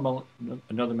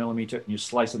another millimeter, and you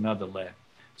slice another layer.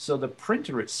 So the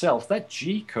printer itself, that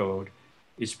G code,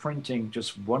 is printing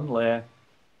just one layer,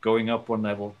 going up one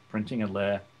level, printing a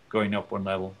layer, going up one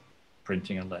level,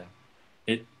 printing a layer.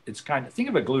 It's kind of, think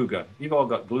of a glue gun. You've all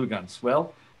got glue guns.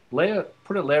 Well,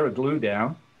 put a layer of glue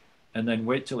down, and then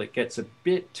wait till it gets a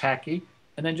bit tacky,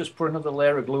 and then just put another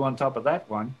layer of glue on top of that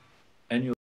one, and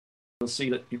you'll see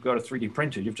that you've got a 3D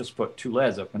printer. You've just put 2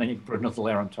 layers up, and then you can put another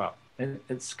layer on top.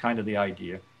 It's kind of the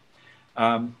idea.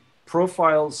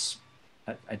 Profiles,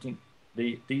 I think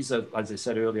these are, as I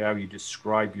said earlier, how you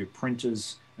describe your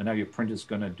printers and how your printer's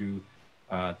going to do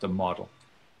the model.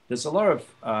 There's a lot of,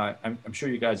 I'm sure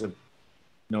you guys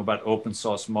know about open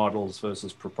source models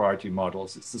versus proprietary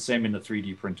models. It's the same in the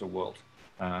 3D printer world.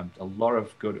 A lot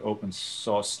of good open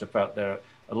source stuff out there.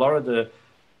 A lot of the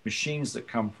machines that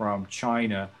come from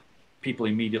China, people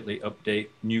immediately update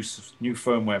new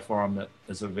firmware for them that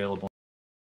is available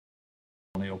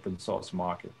on the open source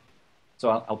market. So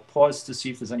I'll pause to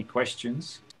see if there's any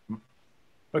questions.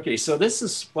 Okay, so this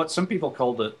is what some people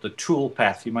call the tool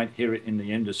path. You might hear it in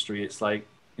the industry. It's like,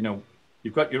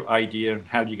 you've got your idea, and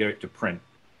how do you get it to print?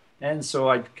 And so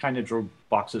I kind of drew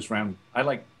boxes around. I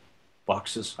like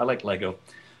boxes. I like Lego.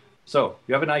 So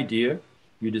you have an idea,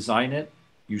 you design it,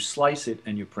 you slice it,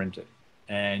 and you print it.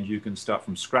 And you can start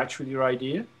from scratch with your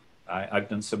idea. I've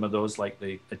done some of those, like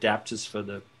the adapters for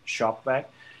the shop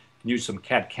vac. Use some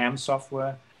CAD/CAM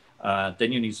software.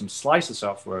 Then you need some slicer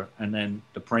software, and then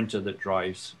the printer that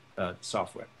drives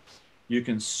software. You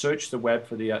can search the web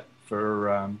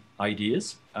for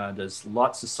ideas. There's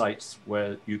lots of sites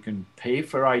where you can pay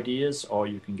for ideas, or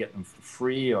you can get them for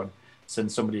free, or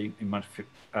send somebody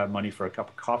money for a cup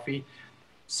of coffee.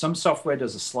 Some software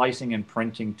does a slicing and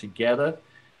printing together,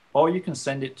 or you can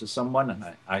send it to someone. And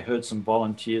I heard some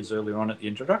volunteers earlier on at the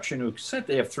introduction who said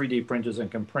they have 3D printers and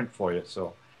can print for you.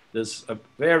 So there's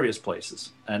various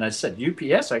places. And I said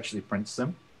UPS actually prints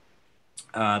them.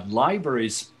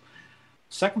 Libraries,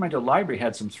 Sacramento Library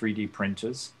had some 3D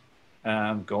printers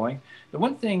going. The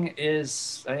one thing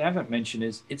is, I haven't mentioned,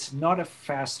 is it's not a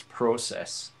fast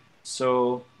process.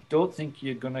 So don't think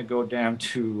you're going to go down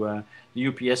to the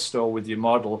UPS store with your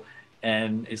model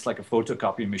and it's like a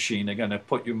photocopy machine. They're going to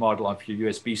put your model off your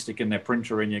USB stick in their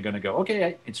printer and you're going to go,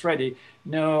 okay, it's ready.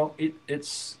 No, it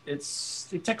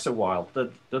takes a while.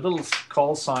 The little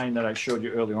call sign that I showed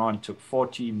you earlier on took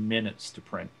 40 minutes to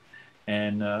print.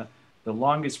 And the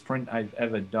longest print I've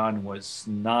ever done was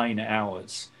 9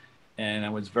 hours. And I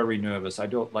was very nervous. I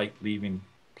don't like leaving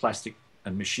plastic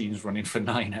and machines running for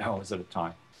 9 hours at a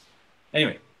time.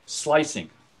 Anyway,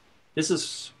 slicing. This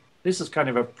is kind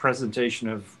of a presentation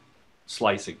of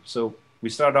slicing. So we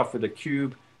start off with a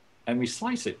cube and we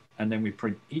slice it, and then we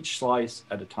print each slice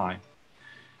at a time.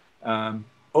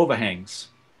 Overhangs.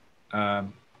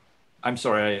 I'm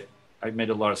sorry, I made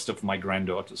a lot of stuff for my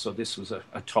granddaughter, so this was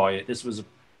a toy. This was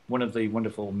one of the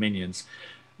wonderful minions.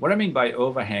 What I mean by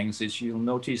overhangs is you'll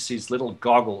notice these little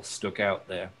goggles stuck out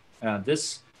there.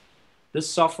 This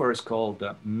software is called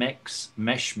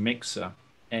Mesh Mixer,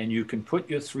 and you can put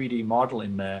your 3D model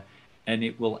in there and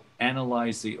it will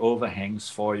analyze the overhangs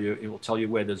for you. It will tell you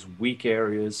where there's weak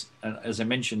areas. And as I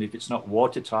mentioned, if it's not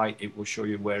watertight, it will show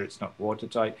you where it's not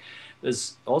watertight.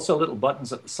 There's also little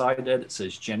buttons at the side there that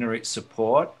says generate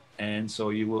support. And so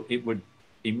it would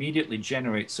immediately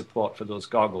generate support for those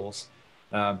goggles.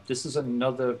 This is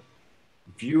another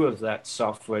view of that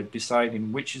software,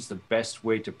 deciding which is the best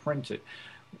way to print it.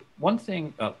 One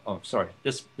thing,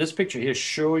 this picture here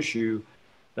shows you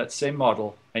that same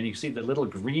model, and you see the little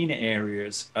green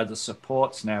areas are the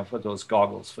supports now for those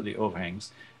goggles for the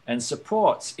overhangs. And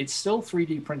supports, it's still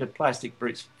 3D printed plastic, but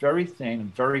it's very thin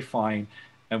and very fine.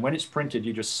 And when it's printed,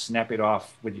 you just snap it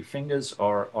off with your fingers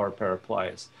or a pair of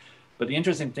pliers. But the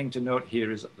interesting thing to note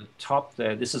here is at the top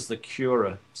there, this is the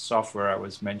Cura software I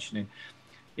was mentioning.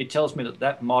 It tells me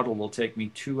that model will take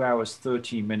me 2 hours,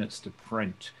 13 minutes to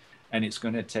print. And it's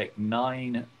going to take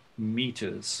 9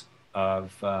 meters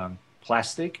of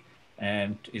plastic,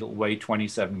 and it'll weigh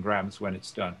 27 grams when it's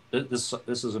done. This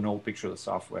is an old picture of the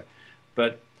software.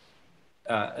 But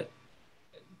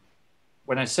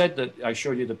when I said that I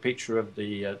showed you the picture of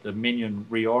the minion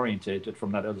reorientated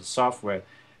from that other software,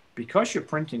 because you're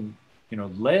printing,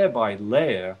 layer by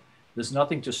layer, there's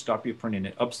nothing to stop you printing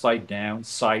it upside down,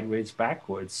 sideways,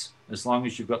 backwards, as long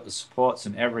as you've got the supports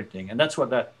and everything. And that's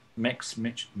what that Mesh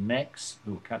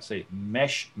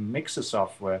Mixer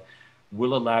software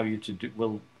will allow you to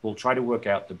do. We'll try to work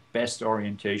out the best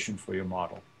orientation for your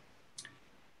model.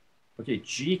 Okay,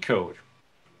 G code.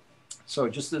 So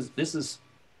just as this is,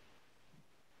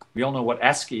 we all know what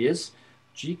ASCII is.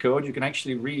 G code you can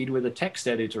actually read with a text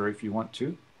editor if you want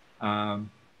to.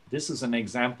 This is an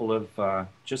example of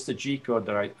just the G code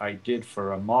that I did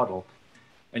for a model.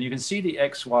 And you can see the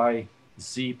X, Y,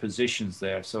 Z positions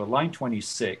there. So line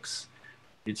 26,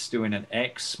 it's doing an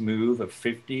X move of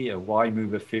 50, a Y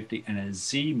move of 50, and a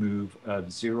Z move of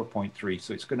 0.3.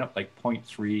 So it's going up like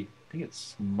 0.3, I think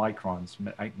it's microns,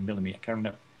 millimeter. I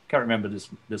can't remember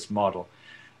this model.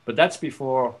 But that's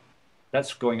before,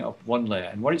 that's going up one layer.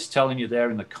 And what it's telling you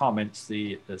there in the comments,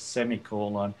 the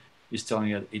semicolon, is telling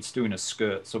you it's doing a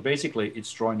skirt. So basically,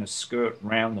 it's drawing a skirt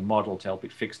around the model to help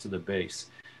it fix to the base.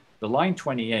 The line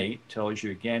 28 tells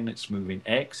you, again, it's moving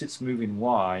X, it's moving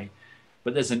Y,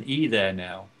 but there's an E there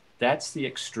now. That's the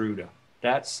extruder.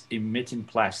 That's emitting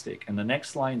plastic. And the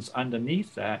next lines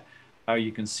underneath that,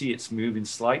 you can see it's moving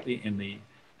slightly in the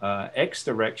X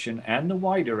direction and the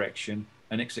Y direction,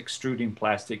 and it's extruding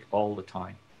plastic all the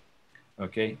time.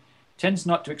 Okay? Tends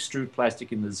not to extrude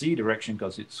plastic in the Z direction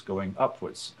because it's going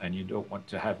upwards, and you don't want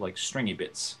to have like stringy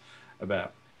bits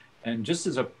about. And just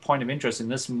as a point of interest in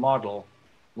this model,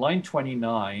 line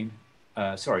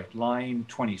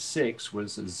 26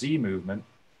 was a Z movement,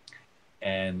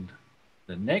 and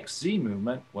the next Z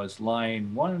movement was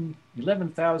line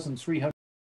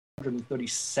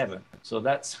 11,337. So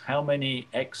that's how many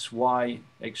XY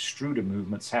extruder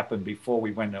movements happened before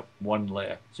we went up one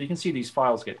layer. So you can see these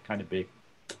files get kind of big.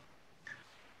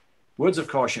 Words of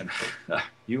caution.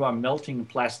 You are melting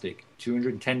plastic,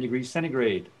 210 degrees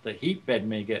centigrade. The heat bed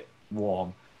may get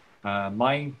warm.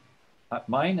 Mine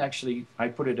actually, I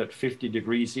put it at 50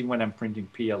 degrees even when I'm printing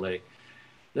PLA.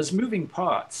 There's moving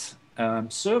parts.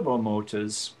 Servo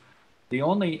motors, the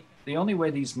only way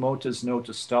these motors know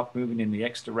to stop moving in the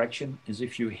X direction is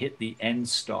if you hit the end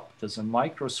stop. There's a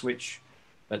micro switch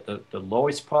at the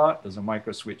lowest part. There's a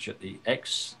micro switch at the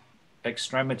X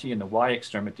extremity and the Y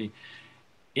extremity.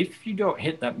 If you don't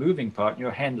hit that moving part and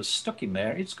your hand is stuck in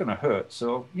there, it's going to hurt.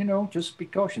 So, you know, just be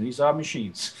cautious. These are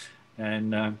machines.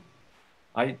 And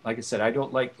like I said, I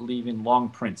don't like leaving long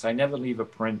prints. I never leave a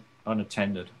print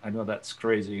unattended. I know that's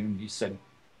crazy. And you said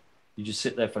you just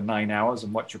sit there for 9 hours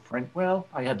and watch your print. Well,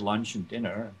 I had lunch and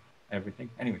dinner and everything.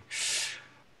 Anyway,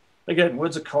 again,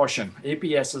 words of caution.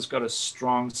 ABS has got a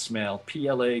strong smell.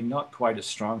 PLA, not quite as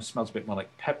strong. It smells a bit more like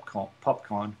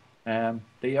popcorn.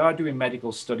 They are doing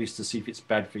medical studies to see if it's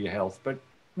bad for your health, but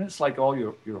it's like all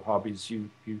your hobbies. You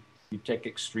take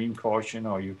extreme caution,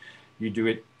 or you do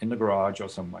it in the garage or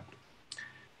somewhere.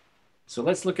 So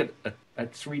let's look at a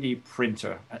 3D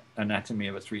printer, anatomy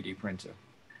of a 3D printer.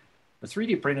 A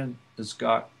 3D printer has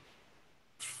got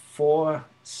 4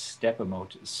 stepper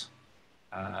motors,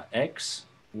 X,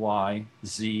 Y,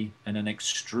 Z, and an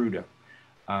extruder.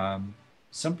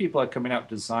 Some people are coming out with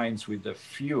designs with the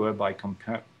fewer by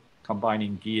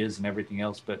combining gears and everything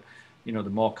else, but you know, the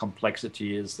more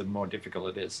complexity is, the more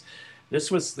difficult it is. This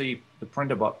was the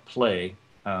Printerbot Play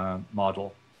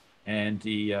model, and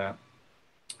the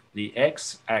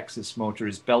X-axis motor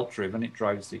is belt-driven. It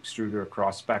drives the extruder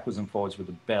across backwards and forwards with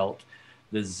a belt.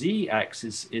 The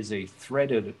Z-axis is a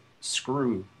threaded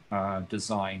screw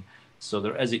design, so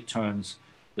that as it turns,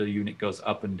 the unit goes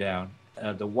up and down.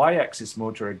 The Y-axis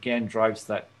motor again drives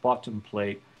that bottom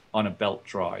plate on a belt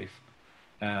drive.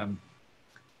 The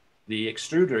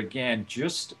extruder again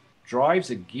just drives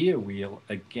a gear wheel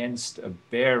against a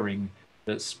bearing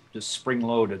that's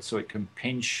spring-loaded, so it can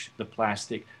pinch the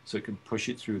plastic, so it can push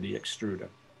it through the extruder.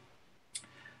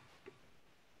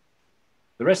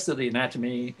 The rest of the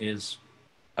anatomy is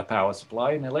a power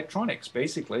supply and electronics,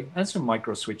 basically, and some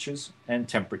micro switches and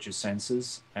temperature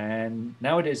sensors. And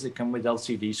nowadays they come with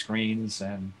LCD screens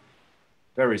and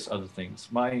various other things.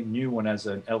 My new one has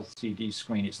an LCD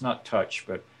screen. It's not touch,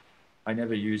 but I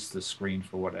never use the screen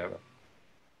for whatever.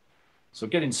 So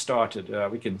getting started,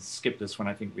 we can skip this one.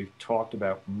 I think we've talked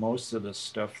about most of the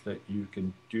stuff that you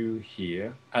can do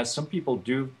here. As some people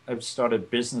have started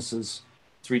businesses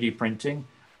 3D printing.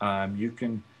 You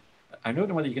can, I don't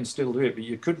know whether you can still do it, but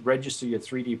you could register your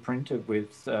 3D printer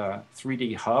with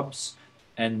 3D hubs.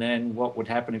 And then what would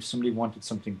happen if somebody wanted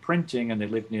something printing and they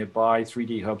lived nearby,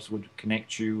 3D hubs would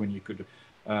connect you and you could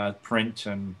print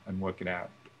and work it out,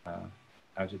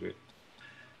 how to do it.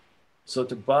 So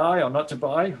to buy or not to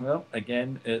buy, well,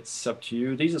 again, it's up to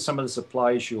you. These are some of the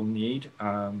supplies you'll need.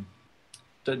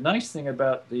 The nice thing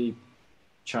about the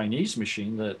Chinese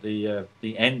machine,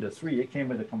 the Ender 3, it came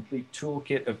with a complete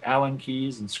toolkit of Allen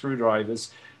keys and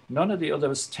screwdrivers. None of the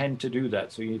others tend to do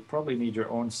that, so you probably need your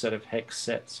own set of hex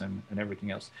sets and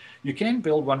everything else. You can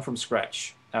build one from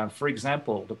scratch. For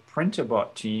example, the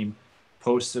Printerbot team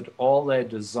posted all their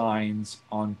designs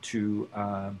onto,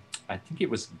 I think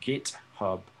it was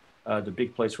GitHub. the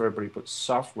big place where everybody puts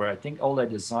software. I think all their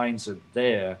designs are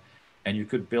there, and you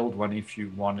could build one if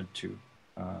you wanted to.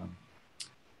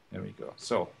 There we go.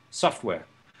 So software.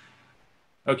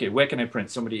 Okay, where can I print?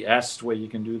 Somebody asked where you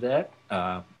can do that.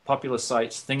 Popular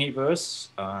sites, Thingiverse.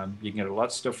 You can get a lot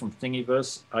of stuff from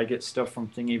Thingiverse. I get stuff from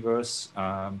Thingiverse.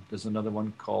 There's another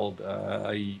one called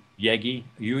Yegi,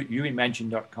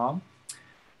 uimagine.com.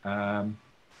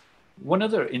 One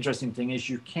other interesting thing is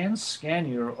you can scan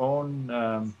your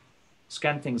own,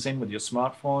 scan things in with your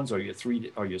smartphones or your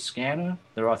 3D or your scanner.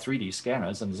 There are 3D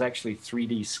scanners, and there's actually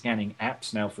 3D scanning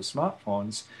apps now for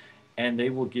smartphones, and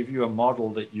they will give you a model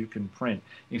that you can print.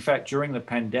 In fact, during the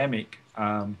pandemic,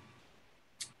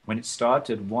 when it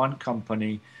started, one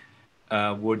company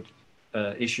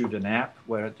issued an app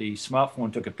where the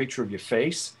smartphone took a picture of your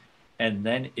face, and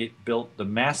then it built the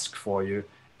mask for you,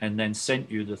 and then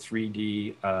sent you the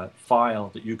 3D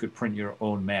file that you could print your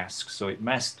own mask. So it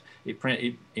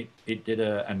did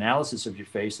an analysis of your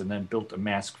face and then built a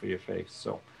mask for your face.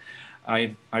 So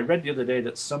I read the other day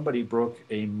that somebody broke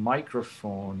a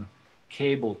microphone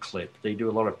cable clip. They do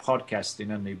a lot of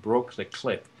podcasting, and they broke the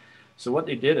clip. So what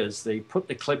they did is they put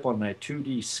the clip on their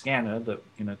 2D scanner that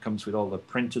comes with all the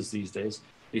printers these days.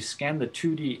 They scanned the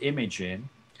 2D image in.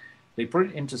 They put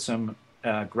it into some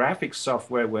graphics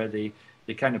software where they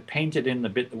kind of painted in the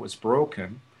bit that was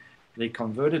broken. They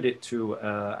converted it to,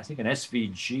 I think, an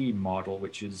SVG model,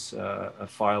 which is a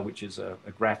file, which is a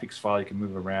graphics file you can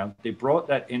move around. They brought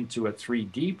that into a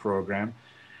 3D program,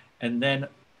 and then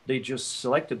they just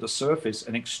selected the surface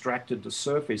and extracted the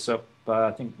surface up,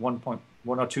 I think, 1.1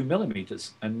 or 2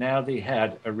 millimeters. And now they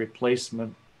had a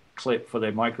replacement clip for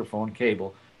their microphone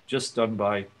cable, just done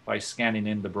by scanning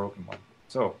in the broken one.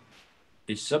 So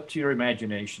it's up to your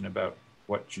imagination about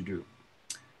what you do.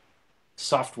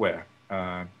 Software.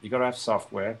 You got to have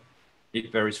software.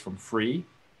 It varies from free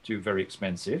to very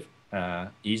expensive,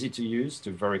 easy to use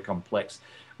to very complex.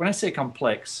 When I say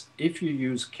complex, if you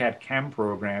use CAD-CAM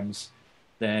programs,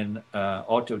 then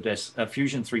Autodesk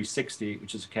Fusion 360,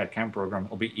 which is a CAD-CAM program,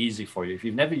 will be easy for you. If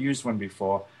you've never used one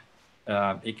before,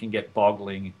 it can get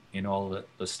boggling in all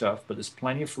the stuff, but there's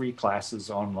plenty of free classes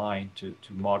online to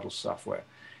model software.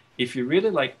 If you really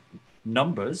like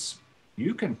numbers,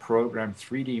 you can program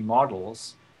 3D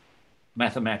models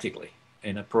mathematically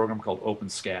in a program called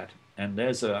OpenSCAD. And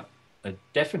there's a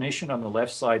definition on the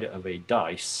left side of a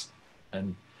dice,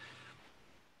 and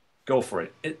go for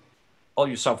it. All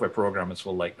you software programmers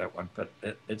will like that one, but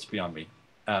it's beyond me.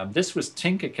 This was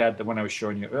Tinkercad, the one I was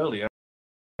showing you earlier.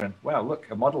 And wow, look,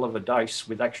 a model of a dice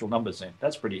with actual numbers in.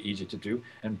 That's pretty easy to do.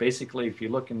 And basically, if you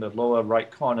look in the lower right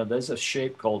corner, there's a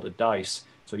shape called a dice.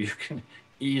 So you can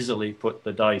easily put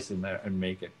the dice in there and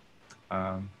make it.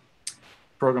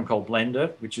 Program called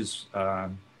Blender, which is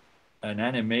an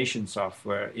animation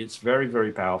software. It's very,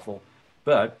 very powerful,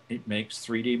 but it makes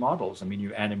 3D models. I mean,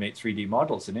 you animate 3D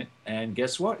models in it, and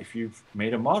guess what? If you've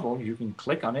made a model, you can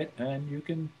click on it and you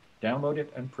can download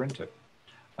it and print it.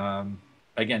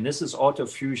 Again, this is Auto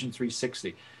Fusion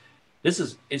 360.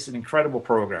 It's an incredible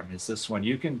program. It's this one.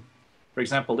 You can, for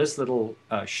example, this little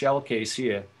shell case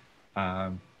here,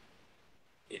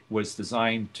 it was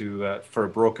designed for a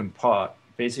broken part.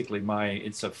 Basically,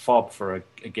 it's a fob for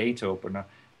a gate opener,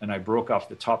 and I broke off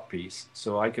the top piece.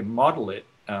 So I can model it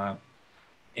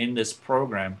in this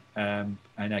program, and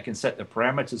I can set the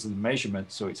parameters of the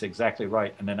measurement so it's exactly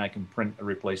right, and then I can print a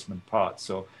replacement part.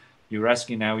 So you're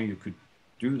asking how you could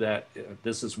do that.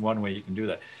 This is one way you can do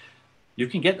that. You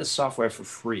can get the software for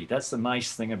free. That's the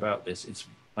nice thing about this. It's,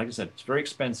 like I said, it's very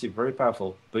expensive, very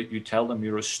powerful, but you tell them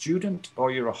you're a student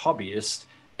or you're a hobbyist,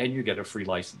 and you get a free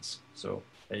license. So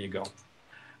there you go.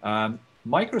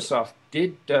 Microsoft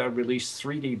did release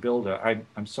 3D Builder.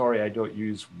 I'm sorry I don't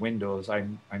use Windows.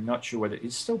 I'm not sure whether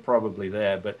it's still probably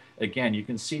there, but again, you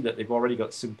can see that they've already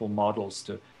got simple models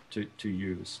to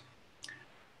use.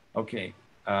 Okay,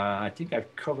 I think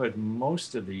I've covered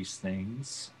most of these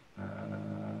things.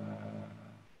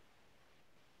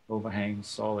 Overhang,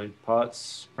 solid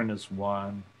parts, printers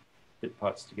one, fit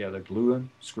parts together, glue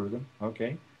them, screw them.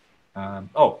 Okay.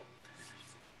 Oh,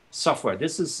 software.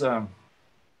 This is.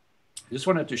 I just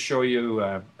wanted to show you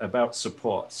about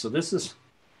support. So this is,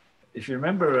 if you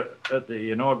remember at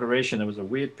the inauguration, there was a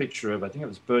weird picture of, I think it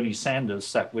was Bernie Sanders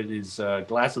sat with his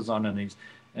glasses on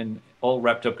and all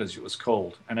wrapped up because it was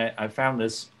cold. And I found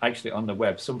this actually on the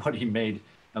web. Somebody made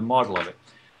a model of it.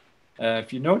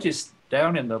 If you notice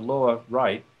down in the lower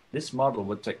right, this model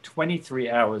would take 23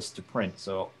 hours to print.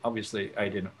 So obviously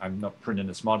I'm not printing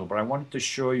this model, but I wanted to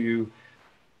show you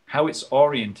how it's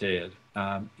oriented.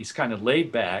 He's kind of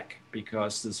laid back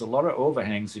because there's a lot of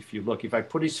overhangs. If you look, if I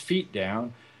put his feet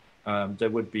down, there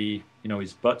would be,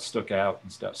 his butt stuck out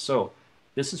and stuff. So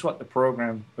this is what the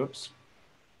program,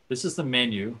 this is the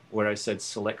menu where I said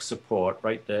select support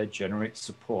right there, generate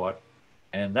support.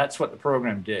 And that's what the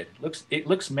program did. It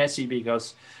looks messy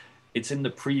because it's in the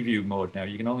preview mode now.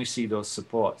 You can only see those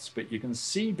supports, but you can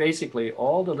see basically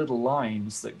all the little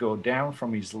lines that go down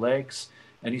from his legs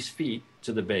and his feet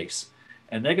to the base.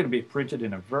 And they're going to be printed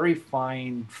in a very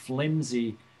fine,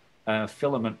 flimsy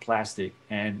filament plastic.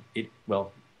 And it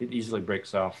easily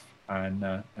breaks off,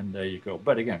 and there you go.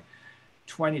 But again,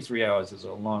 23 hours is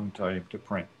a long time to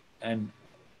print. And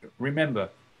remember,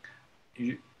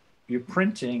 you're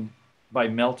printing by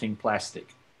melting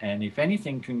plastic. And if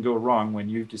anything can go wrong when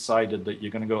you've decided that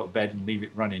you're going to go to bed and leave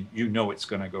it running, it's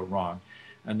going to go wrong.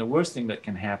 And the worst thing that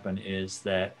can happen is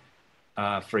that,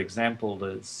 for example,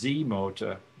 the Z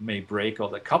motor may break or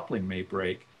the coupling may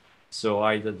break. So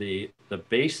either the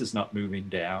base is not moving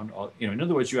down, or, in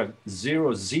other words, you have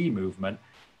 0 Z movement,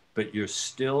 but you're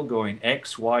still going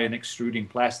X, Y, and extruding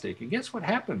plastic. And guess what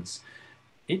happens?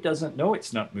 It doesn't know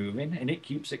it's not moving, and it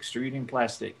keeps extruding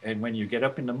plastic. And when you get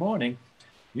up in the morning,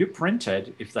 your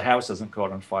printhead, if the house hasn't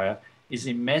caught on fire, is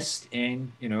immersed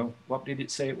in, what did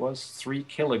it say it was? 3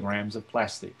 kilograms of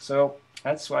plastic. So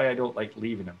that's why I don't like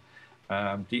leaving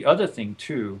them. The other thing,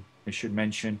 too, I should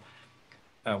mention,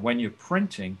 when you're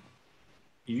printing,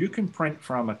 you can print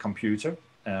from a computer.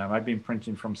 I've been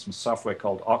printing from some software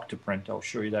called Octoprint. I'll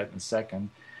show you that in a second.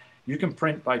 You can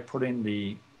print by putting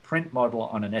the print model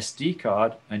on an SD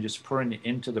card and just putting it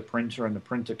into the printer, and the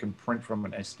printer can print from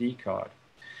an SD card.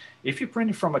 If you're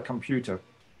printing from a computer,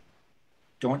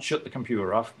 don't shut the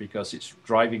computer off because it's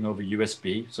driving over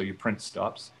USB, so your print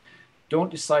stops.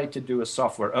 Don't decide to do a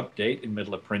software update in the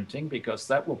middle of printing because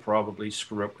that will probably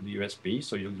screw up with the USB,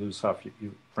 so you'll lose half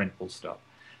your print will stop.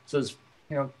 So there's,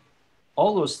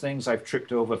 all those things I've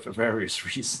tripped over for various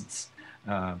reasons.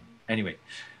 Anyway,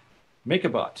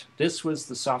 MakerBot. This was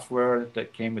the software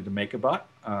that came with the MakerBot.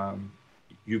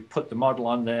 You put the model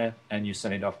on there and you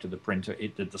send it off to the printer.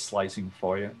 It did the slicing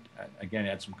for you. Again, it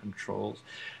had some controls.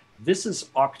 This is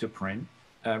Octoprint.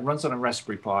 Runs on a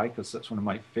Raspberry Pi because that's one of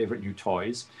my favorite new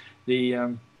toys. This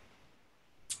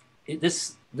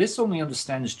only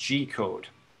understands G code,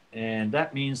 and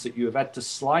that means that you have had to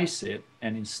slice it,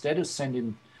 and instead of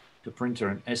sending the printer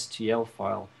an STL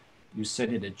file, you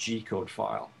send it a G code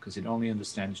file because it only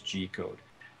understands G code.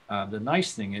 The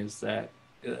nice thing is that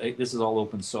this is all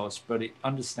open source, but it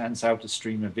understands how to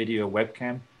stream a video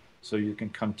webcam, so you can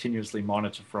continuously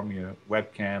monitor from your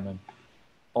webcam and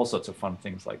all sorts of fun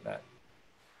things like that.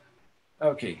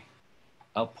 Okay,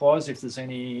 I'll pause if there's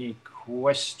any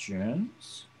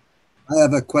questions. I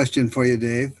have a question for you,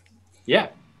 Dave. Yeah.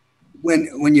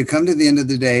 When you come to the end of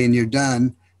the day and you're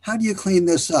done, how do you clean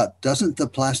this up? Doesn't the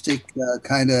plastic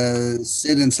kind of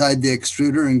sit inside the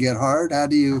extruder and get hard? How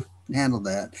do you handle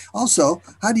that? Also,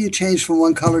 how do you change from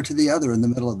one color to the other in the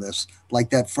middle of this,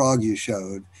 like that frog you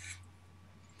showed?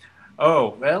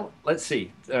 Oh, well, let's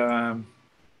see.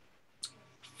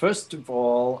 First of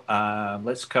all,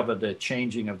 let's cover the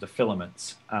changing of the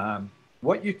filaments.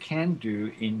 What you can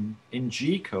do in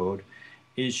G code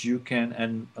is you can,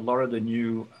 and a lot of the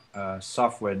new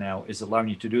software now is allowing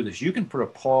you to do this. You can put a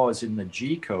pause in the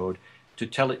G code to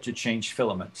tell it to change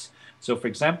filaments. So for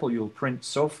example, you'll print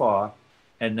so far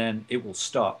and then it will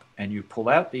stop, and you pull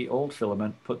out the old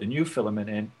filament, put the new filament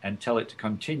in and tell it to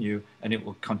continue, and it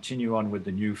will continue on with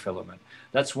the new filament.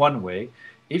 That's one way.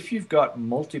 If you've got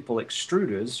multiple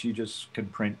extruders, you just can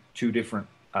print 2 different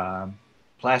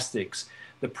plastics.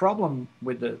 The problem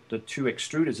with the 2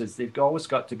 extruders is they've always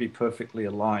got to be perfectly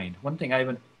aligned. One thing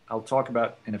I'll talk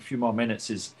about in a few more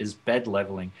minutes is bed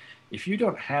leveling. If you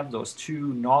don't have those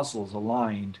 2 nozzles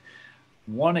aligned,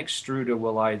 one extruder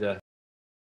will either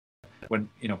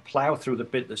plow through the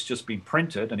bit that's just been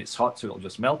printed and it's hot, so it'll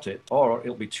just melt it, or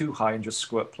it'll be too high and just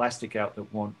squirt plastic out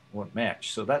that won't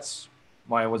match. So that's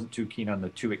why I wasn't too keen on the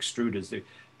 2 extruders. They're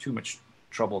too much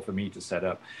trouble for me to set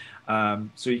up.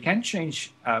 So you can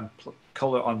change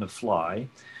color on the fly.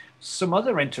 Some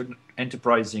other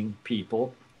enterprising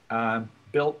people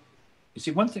built, you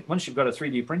see, one thing, once you've got a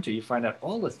 3D printer, you find out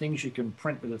all the things you can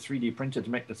print with a 3D printer to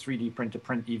make the 3D printer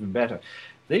print even better.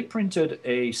 They printed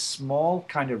a small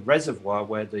kind of reservoir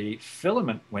where the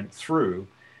filament went through,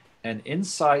 and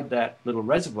inside that little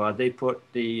reservoir, they put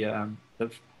the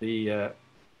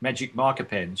magic marker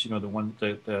pens,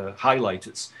 the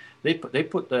highlighters. They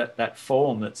put that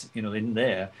foam that's in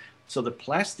there, so the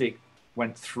plastic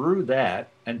went through that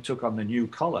and took on the new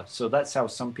color. So that's how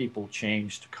some people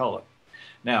changed color.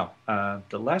 Now,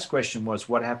 the last question was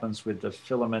what happens with the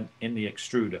filament in the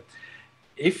extruder?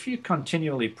 If you're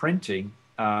continually printing,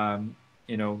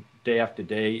 day after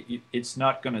day, it's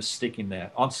not going to stick in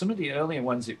there. On some of the earlier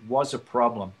ones, it was a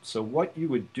problem. So what you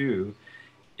would do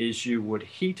is you would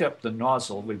heat up the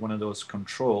nozzle with one of those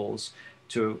controls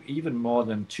to even more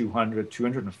than 200,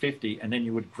 250, and then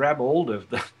you would grab hold of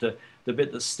the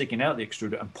bit that's sticking out the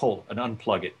extruder and pull and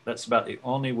unplug it. That's about the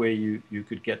only way you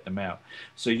could get them out.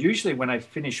 So usually when I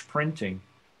finish printing,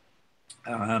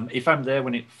 if I'm there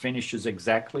when it finishes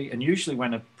exactly, and usually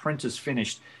when a printer's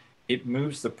finished, it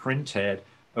moves the print head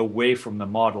away from the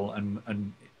model,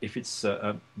 and if it's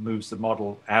moves the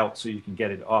model out so you can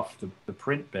get it off the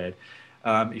print bed.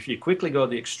 If you quickly go to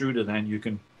the extruder, then you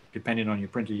can, depending on your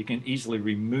printer, you can easily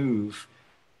remove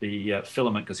the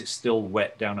filament because it's still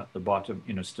wet down at the bottom,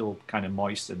 still kind of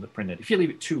moist in the printhead. If you leave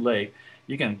it too late,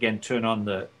 you can again turn on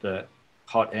the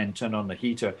hot end, turn on the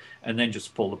heater, and then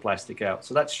just pull the plastic out.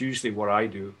 So that's usually what I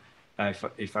do.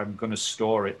 If I'm going to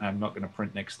store it and I'm not going to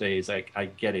print next day, is I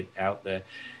get it out there.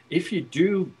 If you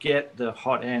do get the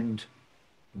hot end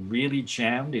really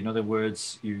jammed, in other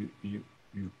words, you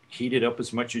heat it up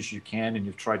as much as you can, and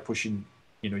you've tried pushing,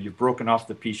 you've broken off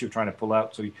the piece you're trying to pull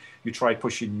out, so you try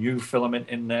pushing new filament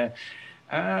in there,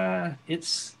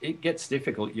 it gets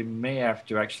difficult. You may have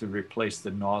to actually replace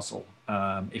the nozzle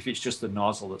if it's just the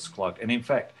nozzle that's clogged. And in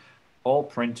fact, all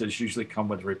printers usually come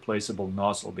with a replaceable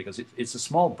nozzle because it's a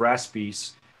small brass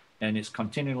piece and it's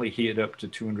continually heated up to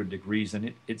 200 degrees,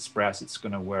 and it's brass, it's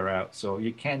going to wear out. So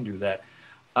you can do that.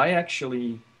 I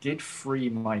actually did free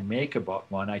my MakerBot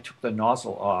one. I took the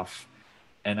nozzle off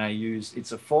and I used,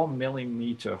 it's a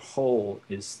 4mm hole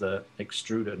is the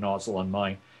extruder nozzle on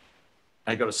mine.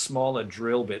 I got a smaller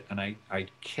drill bit and I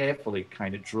carefully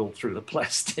kind of drilled through the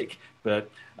plastic,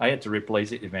 but I had to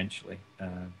replace it eventually.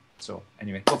 So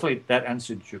anyway, hopefully that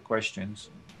answered your questions.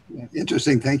 Yeah,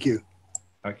 interesting, thank you.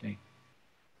 Okay,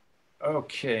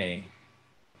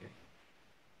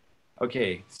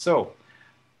 so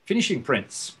finishing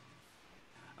prints.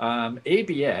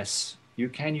 ABS, you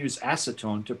can use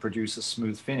acetone to produce a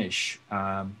smooth finish.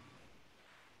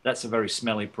 That's a very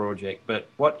smelly project, but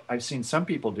what I've seen some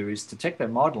people do is to take their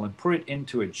model and put it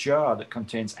into a jar that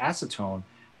contains acetone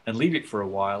and leave it for a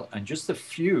while, and just the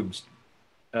fumes,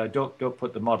 don't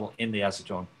put the model in the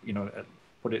acetone,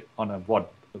 put it on a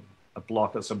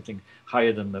block or something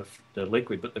higher than the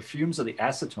liquid, but the fumes of the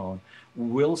acetone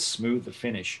will smooth the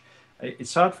finish.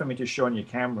 It's hard for me to show on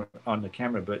the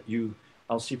camera, but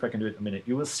I'll see if I can do it in a minute.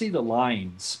 You will see the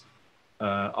lines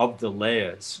of the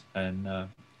layers, and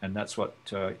that's what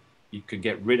you can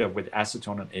get rid of with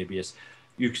acetone and ABS.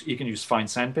 You can use fine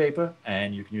sandpaper,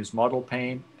 and you can use model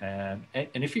paint, and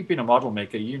if you've been a model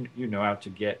maker, you know how to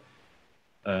get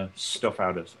stuff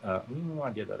out of. I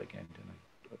did that again, didn't I?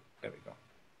 There we go.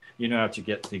 You know how to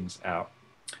get things out.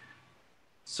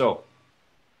 So,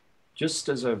 just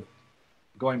as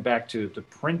going back to the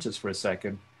printers for a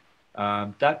second.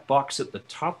 That box at the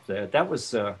top there, that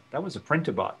was a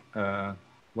printer bot,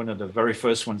 one of the very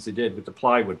first ones they did with the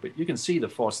plywood, but you can see the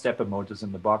 4 stepper motors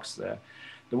in the box there.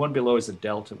 The one below is a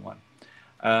Delta one.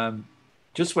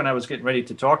 Just when I was getting ready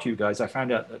to talk to you guys, I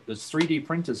found out that there's 3D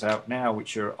printers out now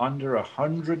which are under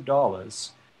 $100,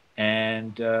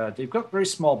 and they've got very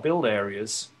small build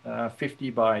areas, 50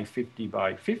 by 50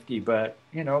 by 50, but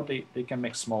they can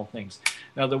make small things.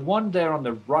 Now the one there on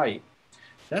the right,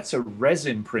 that's a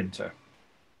resin printer.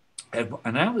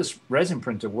 And how this resin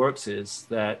printer works is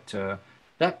that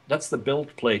that's the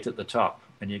build plate at the top,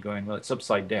 and you're going, well, it's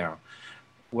upside down.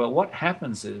 Well, what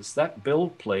happens is that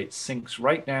build plate sinks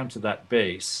right down to that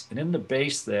base, and in the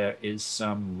base there is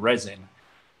some resin.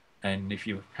 And if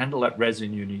you handle that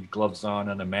resin, you need gloves on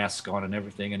and a mask on and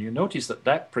everything. And you notice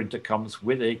that printer comes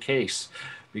with a case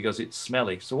because it's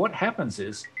smelly. So what happens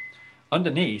is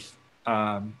underneath,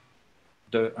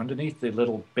 underneath the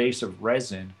little base of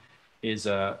resin is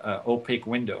a opaque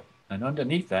window, and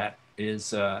underneath that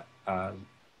is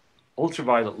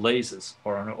ultraviolet lasers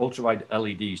or an ultraviolet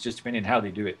LEDs, just depending on how they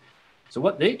do it. So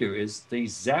what they do is they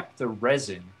zap the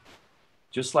resin,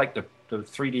 just like the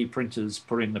 3D printers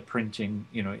put in the printing,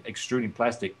 extruding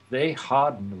plastic. They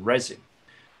harden the resin.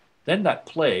 Then that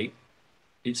plate,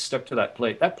 it's stuck to that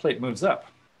plate. That plate moves up.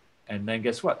 And then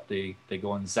guess what? They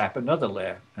go and zap another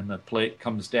layer, and the plate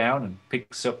comes down and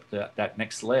picks up that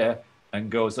next layer and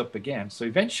goes up again. So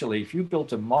eventually, if you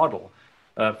built a model,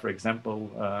 for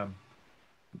example,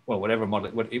 whatever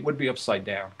model, it would be upside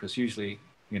down, because usually,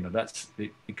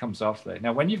 it comes off there.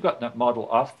 Now, when you've got that model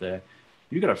off there,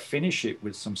 you've got to finish it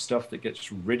with some stuff that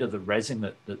gets rid of the resin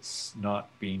that's not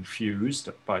being fused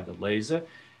by the laser.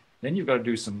 Then you've got to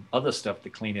do some other stuff to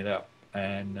clean it up.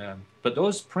 And but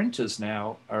those printers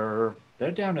now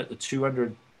they're down at the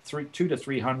 200 to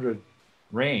 300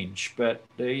 range, but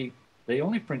they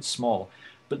only print small.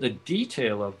 but the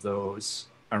detail of those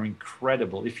are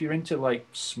incredible. If you're into like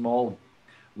small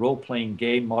role-playing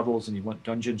game models and you want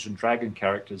Dungeons and Dragon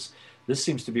characters, this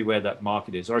seems to be where that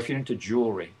market is. Or if you're into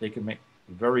jewelry, they can make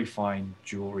very fine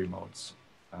jewelry modes.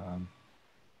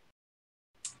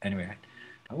 Anyway,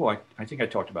 I think I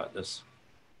talked about this.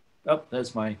 Oh,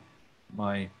 there's my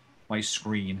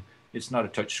screen. It's not a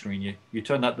touch screen. You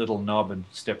turn that little knob and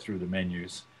step through the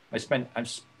menus.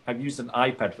 I've used an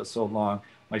iPad for so long.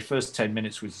 My first 10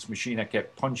 minutes with this machine, I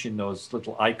kept punching those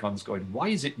little icons going, why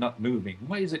is it not moving?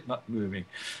 Why is it not moving?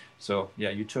 So yeah,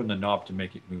 you turn the knob to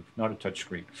make it move, not a touch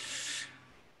screen.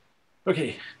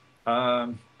 Okay,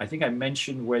 I think I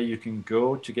mentioned where you can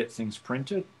go to get things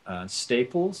printed.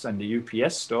 Staples and the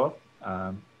UPS store.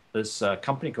 There's a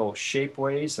company called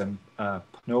Shapeways and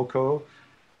Pnoco.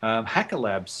 Hacker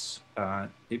Labs,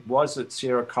 it was at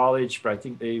Sierra College, but I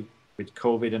think with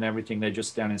COVID and everything, they're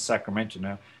just down in Sacramento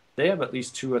now. They have at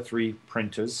least 2 or 3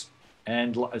 printers,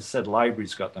 and as I said,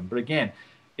 libraries got them. But again,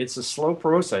 it's a slow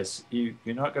process. You're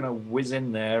not going to whiz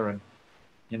in there and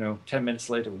 10 minutes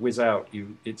later whiz out.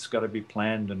 It's got to be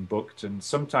planned and booked. And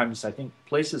sometimes I think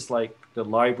places like the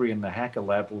library and the Hacker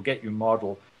Lab will get your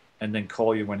model and then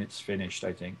call you when it's finished,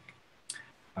 I think.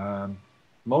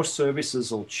 Most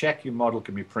services will check your model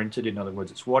can be printed. In other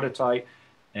words, it's watertight.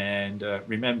 And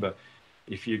remember,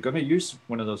 if you're going to use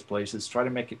one of those places, try to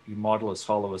make your model as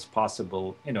hollow as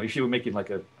possible. If you were making like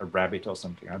a rabbit or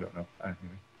something, I don't know.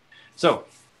 Anyway. So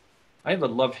I have a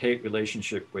love-hate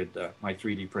relationship with my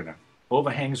 3D printer.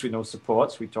 Overhangs with no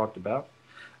supports, we talked about.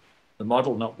 The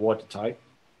model not watertight.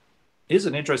 Here's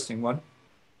an interesting one.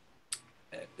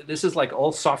 This is like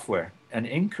all software, an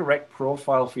incorrect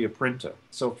profile for your printer.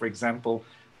 So for example,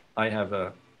 I have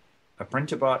a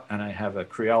PrinterBot and I have a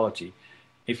Creality.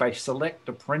 If I select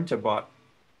the PrinterBot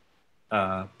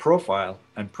profile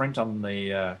and print on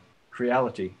the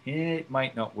Creality, it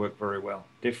might not work very well.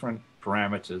 Different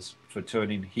parameters for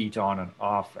turning heat on and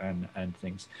off and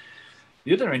things.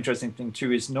 The other interesting thing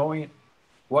too is knowing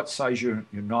what size your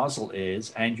nozzle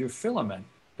is and your filament.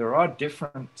 There are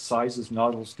different sizes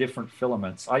nozzles, different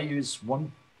filaments. I use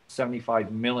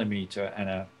 175 millimeter and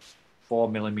a 4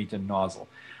 millimeter nozzle.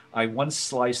 I once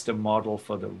sliced a model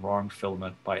for the wrong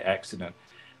filament by accident.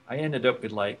 I ended up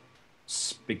with like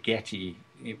spaghetti.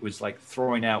 It was like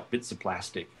throwing out bits of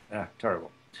plastic.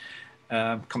 Terrible.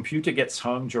 Computer gets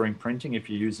hung during printing if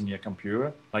you're using your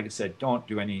computer. Like I said, don't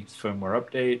do any firmware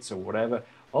updates or whatever.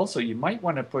 Also, you might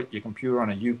want to put your computer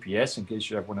on a UPS in case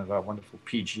you have one of our wonderful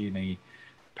PG&E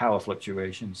power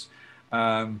fluctuations.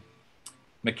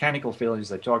 Mechanical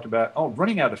failures I talked about. Oh,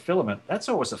 running out of filament. That's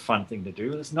always a fun thing to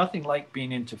do. There's nothing like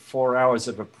being into 4 hours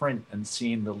of a print and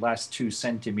seeing the last 2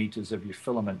 centimeters of your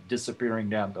filament disappearing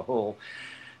down the hole.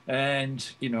 And,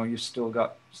 you've still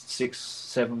got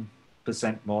 6-7%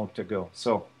 more to go.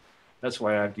 So that's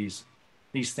why I have these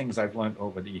things I've learned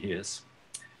over the years.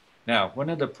 Now, one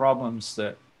of the problems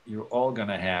that you're all going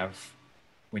to have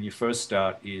when you first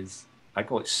start is, I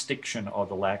call it stiction or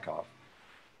the lack of.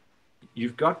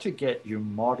 You've got to get your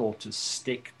model to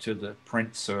stick to the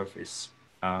print surface.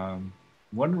 One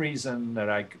reason that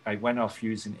I went off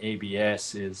using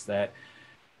ABS is that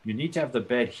you need to have the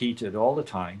bed heated all the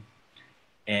time,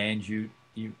 and you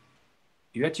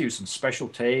had to use some special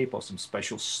tape or some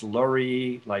special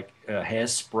slurry, like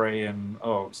hairspray, and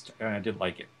I didn't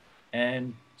like it.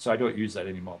 And so I don't use that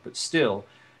anymore. But still,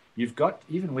 you've got,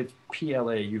 even with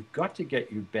PLA, you've got to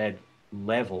get your bed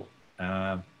level.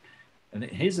 And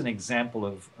here's an example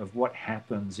of what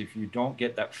happens if you don't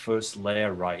get that first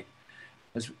layer right.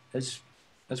 As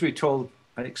we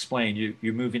I explained,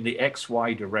 you move in the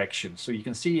XY direction. So you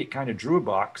can see it kind of drew a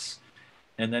box,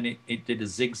 and then it did a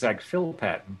zigzag fill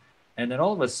pattern. And then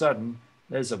all of a sudden,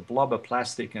 there's a blob of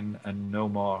plastic and no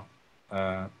more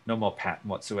pattern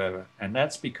whatsoever. And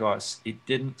that's because it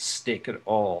didn't stick at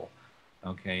all.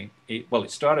 Okay. It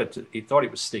thought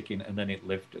it was sticking, and then it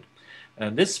lifted.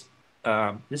 And this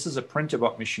is a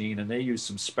PrinterBot machine, and they use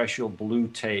some special blue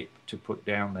tape to put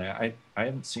down there. I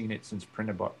haven't seen it since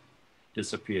PrinterBot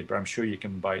disappeared, but I'm sure you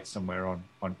can buy it somewhere on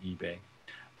eBay.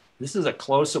 This is a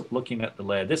close-up looking at the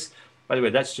layer. This, by the way,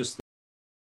 that's just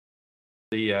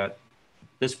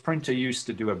this printer used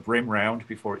to do a brim round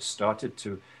before it started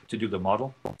to do the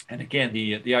model. And again,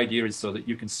 the idea is so that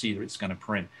you can see that it's going to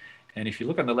print. And if you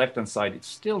look on the left-hand side, it's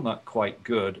still not quite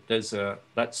good. There's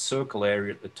that circle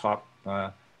area at the top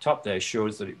there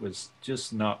shows that it was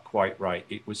just not quite right.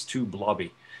 It was too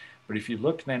blobby. But if you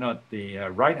look then at the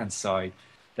right-hand side,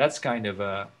 that's kind of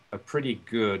a pretty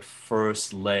good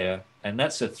first layer. And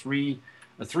that's a 3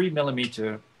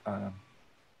 millimeter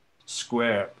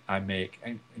square I make.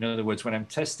 And in other words, when I'm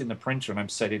testing the printer and I'm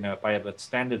setting up, I have a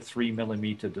standard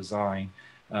 3mm design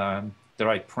that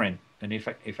I print. And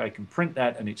if I can print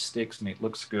that and it sticks and it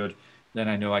looks good, then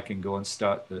I know I can go and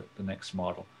start the next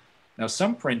model. Now,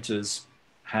 some printers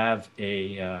have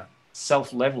a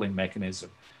self-leveling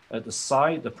mechanism. At the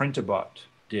side, the printer bot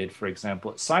did, for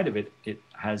example, at the side of it, it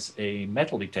has a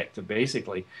metal detector,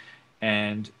 basically.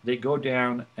 And they go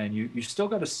down, and you still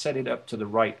got to set it up to the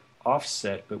right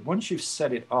offset. But once you've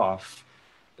set it off,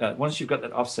 once you've got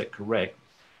that offset correct,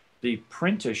 the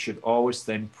printer should always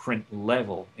then print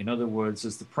level. In other words,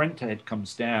 as the print head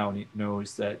comes down, it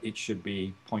knows that it should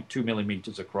be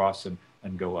 0.2mm across and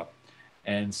go up.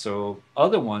 And so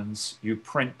other ones you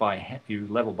print by hand, you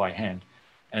level by hand.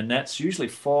 And that's usually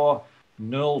 4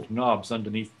 knurled knobs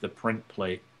underneath the print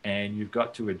plate. And you've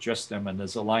got to adjust them, and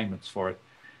there's alignments for it.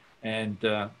 And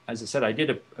as I said, I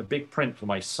did a big print for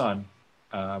my son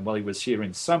while he was here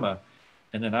in summer.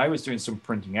 And then I was doing some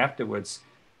printing afterwards.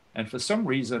 And for some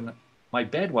reason, my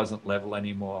bed wasn't level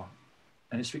anymore.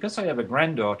 And it's because I have a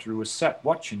granddaughter who was sat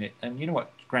watching it. And you know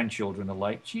what grandchildren are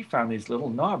like. She found these little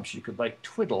knobs you could like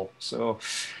twiddle. So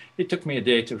it took me a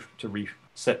day to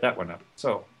reset that one up.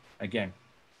 So again,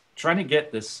 trying to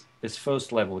get this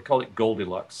first level, we call it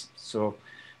Goldilocks. So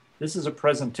this is a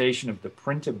presentation of the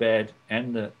printer bed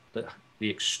and the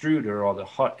extruder or the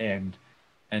hot end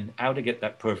and how to get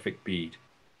that perfect bead.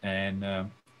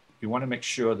 And you want to make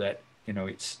sure that, you know,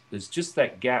 there's just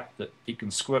that gap that you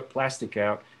can squirt plastic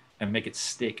out and make it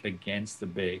stick against the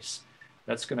base.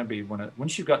 That's going to be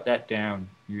once you've got that down,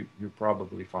 you're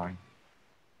probably fine.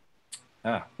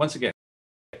 Once again,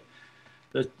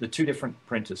 the 2 different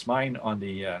printers. Mine on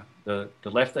the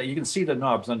left, you can see the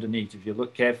knobs underneath. If you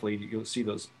look carefully, you'll see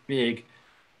those big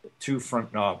 2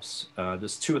 front knobs.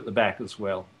 There's 2 at the back as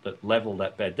well that level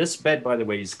that bed. This bed, by the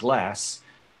way, is glass.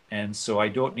 And so I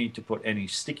don't need to put any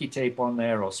sticky tape on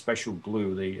there or special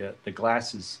glue. The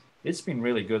glass it's been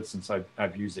really good since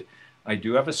I've used it. I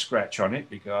do have a scratch on it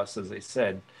because, as I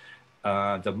said,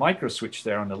 the micro switch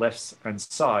there on the left-hand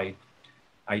side,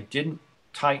 I didn't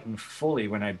tighten fully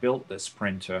when I built this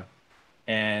printer.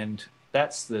 And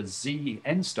that's the Z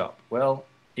end stop. Well,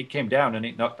 it came down and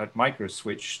it knocked that micro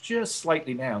switch just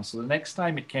slightly down. So the next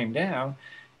time it came down,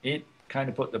 it kind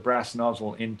of put the brass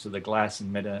nozzle into the glass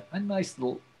and made a nice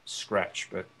little scratch.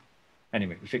 But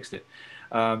anyway, we fixed it.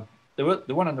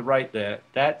 The one on the right there,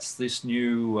 that's this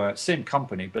new, same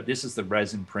company, but this is the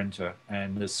resin printer.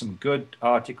 And there's some good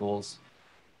articles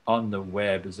on the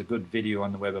web. There's a good video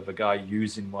on the web of a guy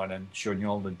using one and showing you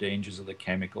all the dangers of the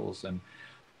chemicals. And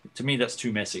to me, that's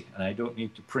too messy. And I don't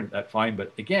need to print that fine.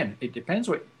 But again, it depends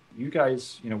what you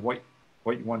guys, you know, what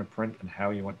you want to print and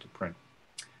how you want to print.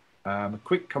 A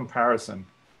quick comparison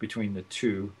between the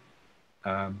 2.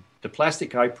 The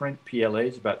plastic I print, PLA,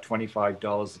 is about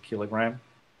 $25 a kilogram.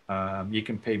 You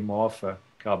can pay more for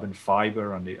carbon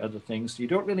fiber and the other things. You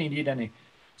don't really need any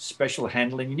special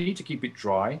handling. You need to keep it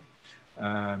dry.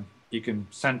 You can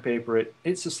sandpaper it.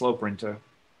 It's a slow printer.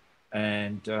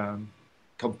 And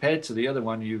compared to the other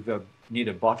one, you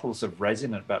need bottles of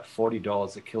resin at about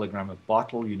 $40 a kilogram a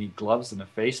bottle. You need gloves and a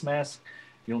face mask.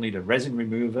 You'll need a resin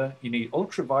remover. You need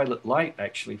ultraviolet light,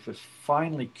 actually, for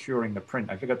finally curing the print.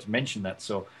 I forgot to mention that.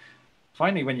 So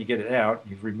finally, when you get it out,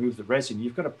 you've removed the resin,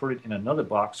 you've got to put it in another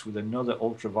box with another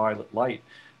ultraviolet light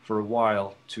for a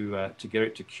while to get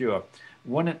it to cure.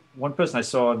 One person I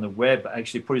saw on the web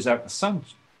actually put his out in the sun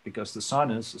because the sun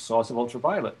is the source of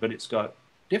ultraviolet, but it's got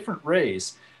different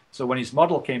rays. So when his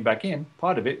model came back in,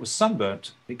 part of it was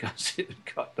sunburnt because it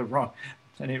got the wrong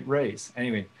rays.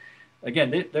 Anyway, again,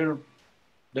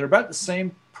 they're about the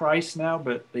same price now,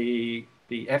 but the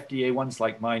FDA ones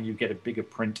like mine, you get a bigger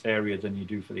print area than you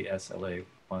do for the SLA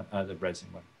one, the resin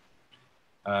one.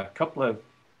 A couple of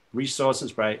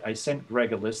resources, but I sent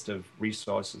Greg a list of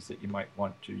resources that you might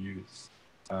want to use.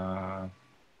 Time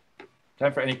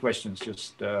for any questions,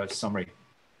 just summary.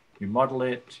 You model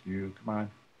it,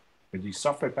 with these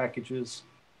software packages,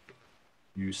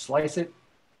 you slice it,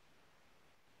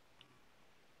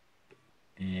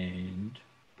 and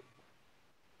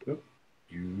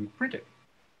you print it.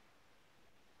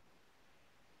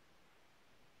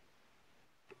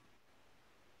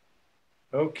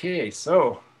 Okay,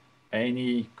 so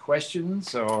any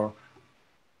questions, or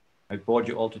I bored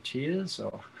you all to tears,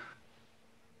 or?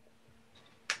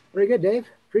 Very good, Dave.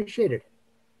 Appreciate it.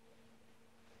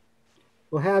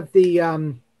 We'll have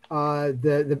the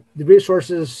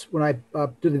resources when I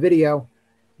do the video.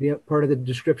 Part of the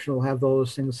description will have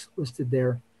those things listed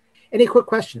there. Any quick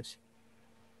questions?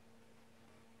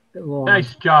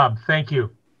 Nice job. Thank you.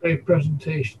 Great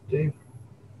presentation, Dave.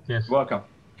 Yes. Welcome.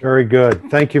 Very good.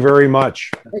 Thank you very much.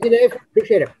 Thank you, Dave.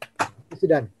 Appreciate it. Nicely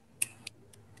done.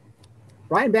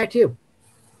 Brian, back to you.